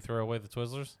 And then you throw away the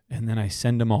Twizzlers? And then I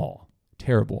send them all.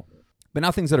 Terrible. But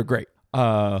now things that are great.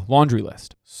 Laundry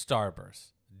list.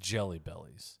 Starburst, Jelly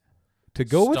Bellies, To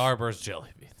go with Starburst Jelly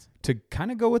Beans, to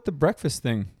kind of go with the breakfast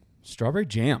thing. Strawberry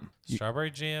jam.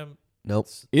 strawberry jam. Nope.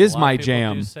 Is a lot my of people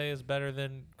jam. Do say is better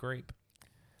than grape.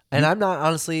 And I'm not,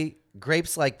 honestly,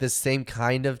 grapes like the same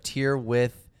kind of tier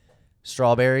with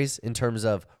strawberries in terms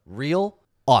of real,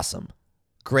 awesome.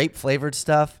 Grape flavored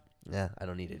stuff, yeah, I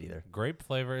don't need it either. Grape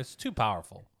flavor is too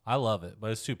powerful. I love it,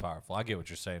 but it's too powerful. I get what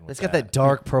you're saying. With It's got that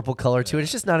dark purple color to it.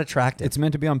 It's just not attractive. It's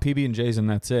meant to be on PB&J's and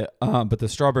that's it. But the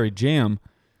strawberry jam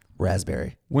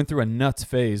raspberry. went through a nuts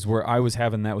phase where I was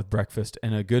having that with breakfast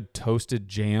and a good toasted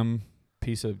jam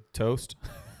piece of toast.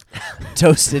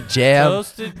 Toasted jam.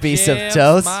 Toasted piece jam, of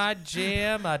toast. my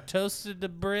jam. I toasted the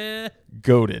bread.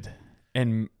 Goated.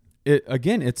 And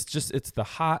it's the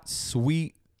hot,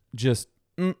 sweet, just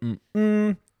doing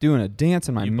a dance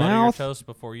in my You butter your mouth. toast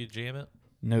before you jam it?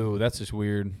 No, that's just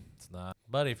weird. It's not.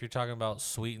 But if you're talking about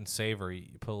sweet and savory,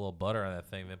 you put a little butter on that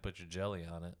thing, then put your jelly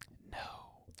on it. No.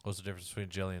 What's the difference between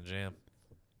jelly and jam?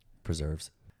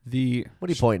 Preserves. The What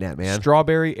are you pointing at, man?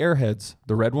 strawberry Airheads,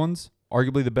 the red ones,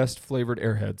 arguably the best flavored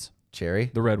Airheads.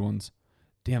 Cherry. The red ones.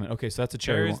 Damn it. Okay, so that's a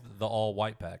cherry Cherry's one. the all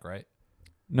white pack, right?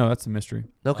 No, that's the mystery.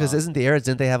 No, because isn't the Airheads,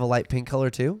 didn't they have a light pink color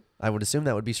too? I would assume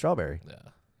that would be strawberry. Yeah.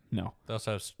 No. They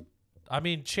also have, I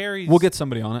mean, cherries. We'll get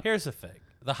somebody on it. Here's the thing.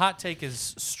 The hot take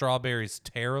is strawberry's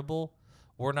terrible.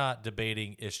 We're not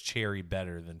debating is cherry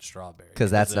better than strawberry. Because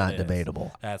that's it not is.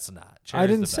 debatable. That's not. I Cherry's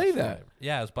didn't the say best that. flavor.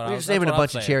 Yes, but We're just naming a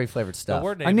bunch of cherry flavored stuff.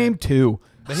 I named two.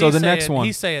 But So he's the saying, next one,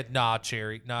 He's saying,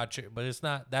 cherry, not cherry. But it's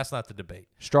not. That's not the debate.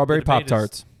 strawberry the debate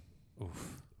Pop-Tarts.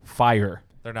 Fire.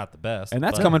 They're not the best. And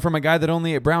that's but coming from a guy that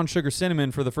only ate brown sugar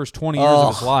cinnamon for the first 20 years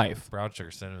of his life. brown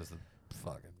sugar cinnamon is the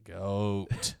fucking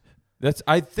goat.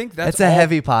 I think that's That's a all,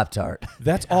 heavy Pop Tart.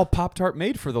 That's all Pop-Tart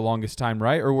made for the longest time,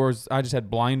 right? Or was I just had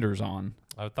blinders on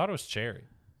I thought it was cherry.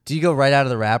 Do you go right out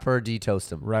of the wrapper or do you toast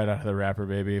them? right out of the wrapper,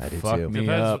 baby? I do Fuck too. me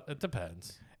Depends. up. It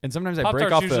depends. And sometimes I Pop break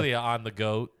Tart's off usually the on the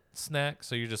go snack,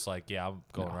 so you're just like, yeah, I'm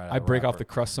going right. Out I of break off wrapper. the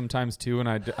crust sometimes too, and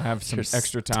I have some You're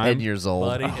extra 10 time. years old.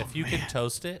 buddy. If you can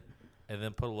toast it and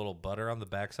then put a little butter on the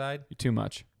backside, Too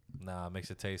much. nah, it makes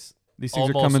it taste These things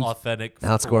almost are coming authentic.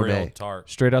 Now it's for real gourmet. tart.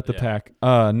 straight out the Yeah.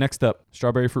 pack. Next up,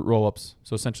 strawberry fruit roll-ups.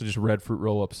 So essentially just red fruit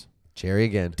roll-ups. Cherry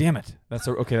again. Damn it. That's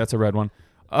a red one.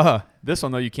 This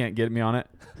one though, you can't get me on it.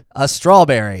 A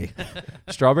strawberry.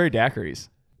 Strawberry daiquiris.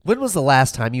 When was the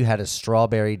last time you had a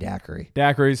strawberry daiquiri?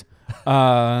 Daiquiris.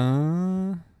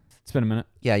 It's been a minute.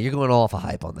 Yeah, you're going all off a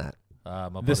hype on that. My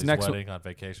This buddy's next wedding on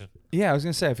vacation. Yeah, I was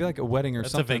gonna say I feel like a wedding or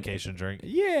It's something. a vacation drink.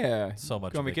 Yeah. So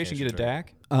much Go on vacation, vacation get a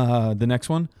DAC. The next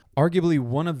one, arguably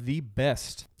one of the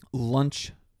best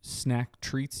lunch snack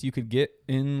treats you could get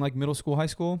in like middle school, high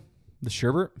school. The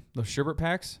sherbet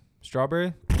packs,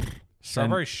 strawberry.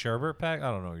 Strawberry sherbet pack? I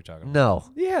don't know what you're talking about. No.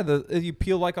 Yeah, you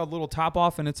peel like a little top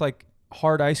off, and it's like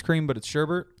hard ice cream, but it's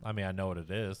sherbet. I mean, I know what it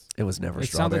is. It was never It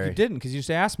sounds like strawberry. you didn't because you just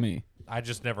asked me. I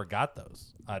just never got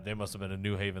those. They must have been a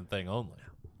New Haven thing only.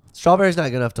 Strawberry's not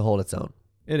good enough to hold its own.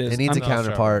 It is. It needs a No,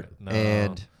 counterpart. strawberry. No.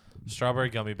 And Strawberry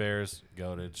gummy bears,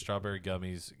 goated. Strawberry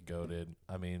gummies, goated.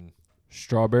 I mean,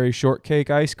 Strawberry shortcake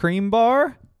ice cream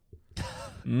bar.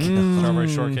 strawberry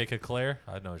shortcake eclair.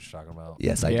 I know what you're talking about.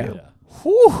 yes, I Yeah. do. Yeah.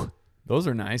 Whew. Those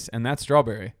are nice, and that's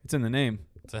strawberry. It's in the name.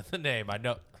 It's in the name. I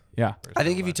know. Yeah. I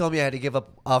think if you told me I had to give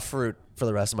up a fruit for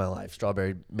the rest of my life,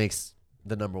 strawberry makes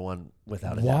the number one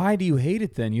without a doubt. Why do you hate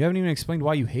it then? You haven't even explained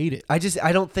why you hate it. I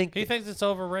don't think. He thinks it's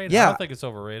overrated. Yeah. I don't think it's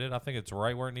overrated. I think it's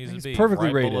right where it needs to it's be.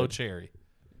 perfectly right below rated. cherry.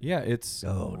 Yeah, it's.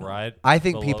 Oh, no. Right. I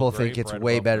think below people grape, think it's right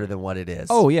way above better grape. than what it is.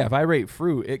 Oh yeah, if I rate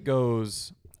fruit, it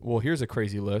goes. Well, here's a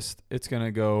crazy list. It's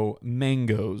gonna go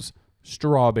mangoes,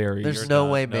 strawberries. There's You're no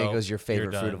done. way No, mango's your you're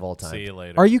favorite fruit done. of all time. See you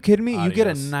later. Are you kidding me? You get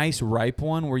a Adios. nice ripe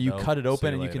one where you Nope. cut it See open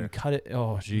you and you later. can cut it.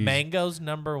 Oh, geez. Mango's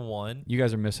number one. You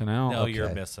guys are missing out. No, you're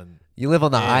okay. missing. You live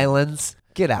on the Yeah. islands.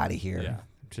 Get out of here. Yeah.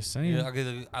 Just saying.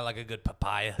 I like a good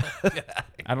papaya.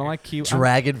 I don't like kiwi.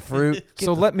 Dragon fruit. Get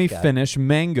So the let me fuck out. finish: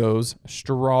 mangoes,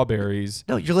 strawberries,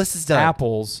 No, your list is done.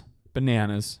 apples,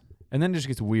 bananas, and then it just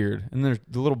gets weird. And there's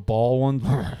the little ball ones.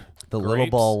 The little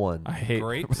Grapes. ball one. I hate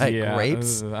Grapes? Right, Yeah,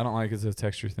 grapes? I don't like it. It's a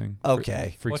texture thing.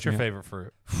 Okay. Freaks What's your me out. favorite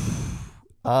fruit?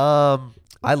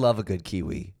 I love a good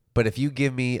kiwi, but if you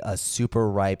give me a super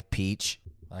ripe peach,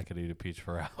 I could eat a peach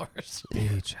for hours.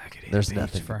 Peach. I could eat There's peach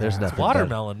nothing- for there's hours. nothing.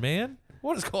 Watermelon, man.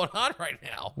 What is going on right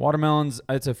now? Watermelons.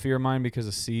 It's a fear of mine because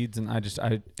of seeds, and I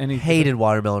hated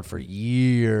watermelon for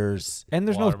years. And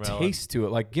there's no Watermelon. taste to it.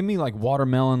 Like, give me like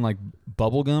watermelon, like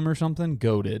bubble gum or something.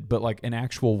 Goated, but like an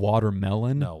actual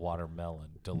watermelon. No, watermelon.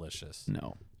 Delicious.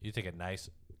 No. You take a nice,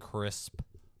 crisp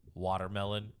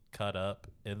watermelon cut up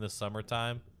in the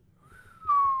summertime.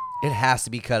 It has to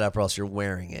be cut up or else you're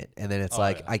wearing it. And then it's Oh,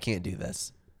 like, yeah. I can't do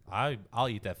this. I'll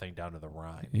eat that thing down to the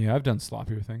rind. Yeah, I've done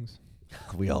sloppier things.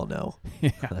 We all know.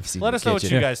 Yeah. I've seen Let your us know what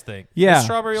kitchen. you guys think. Yeah. Is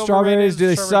strawberry Strawberries, overrated? do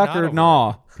they Is strawberry suck not or overrated?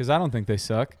 nah? Because I don't think they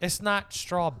suck. It's not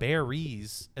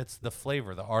strawberries. It's the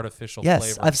flavor, the artificial Yes,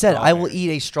 flavor. I've of said I will strawberry. eat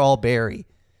a strawberry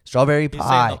saying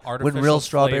pie the when real artificial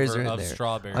strawberries are flavor in of there.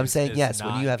 strawberries I'm saying is yes,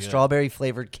 when not you have good. strawberry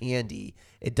flavored candy,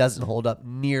 it doesn't hold up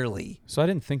nearly. So I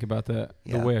didn't think about that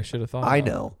the Yeah. way I should have thought. I about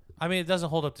it. know. I mean, it doesn't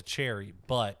hold up to cherry,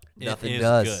 but Nothing it is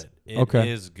does. good. It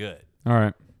is Okay. good. All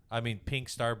right. I mean, pink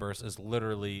Starburst is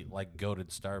literally like goated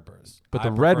Starburst. But I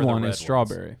the red prefer one red is ones.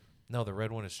 strawberry. No, the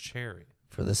red one is cherry.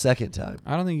 for the second time.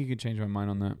 I don't think you can change my mind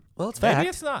on that. Well, it's Maybe fact.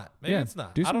 it's not. Maybe it's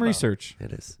not. Do I some don't know. research.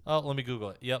 It is. Oh, let me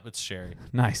Google it. Yep, it's Sherry.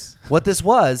 Nice. What this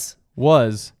was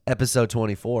episode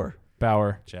 24.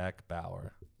 Bauer, Jack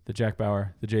Bauer. the Jack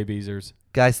Bauer, the Jay Beezers.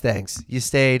 Guys, thanks. You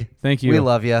stayed. Thank you. We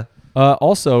love you.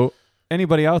 Also,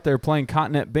 anybody out there playing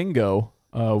Continent Bingo,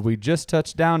 we just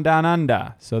touched down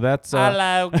under. So that's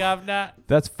Hello, governor.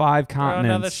 that's 5 Throw another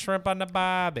continents. shrimp on the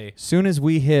barbie. Soon as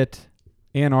we hit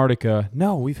Antarctica,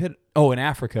 no, we've hit in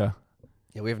Africa.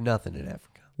 Yeah, we have nothing in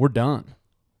Africa. We're done.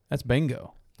 That's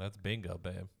bingo. That's bingo,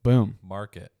 babe. Boom.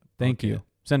 Mark it. Thank Book you. it.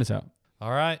 Send us out.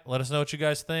 All right. Let us know what you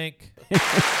guys think.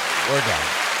 We're done.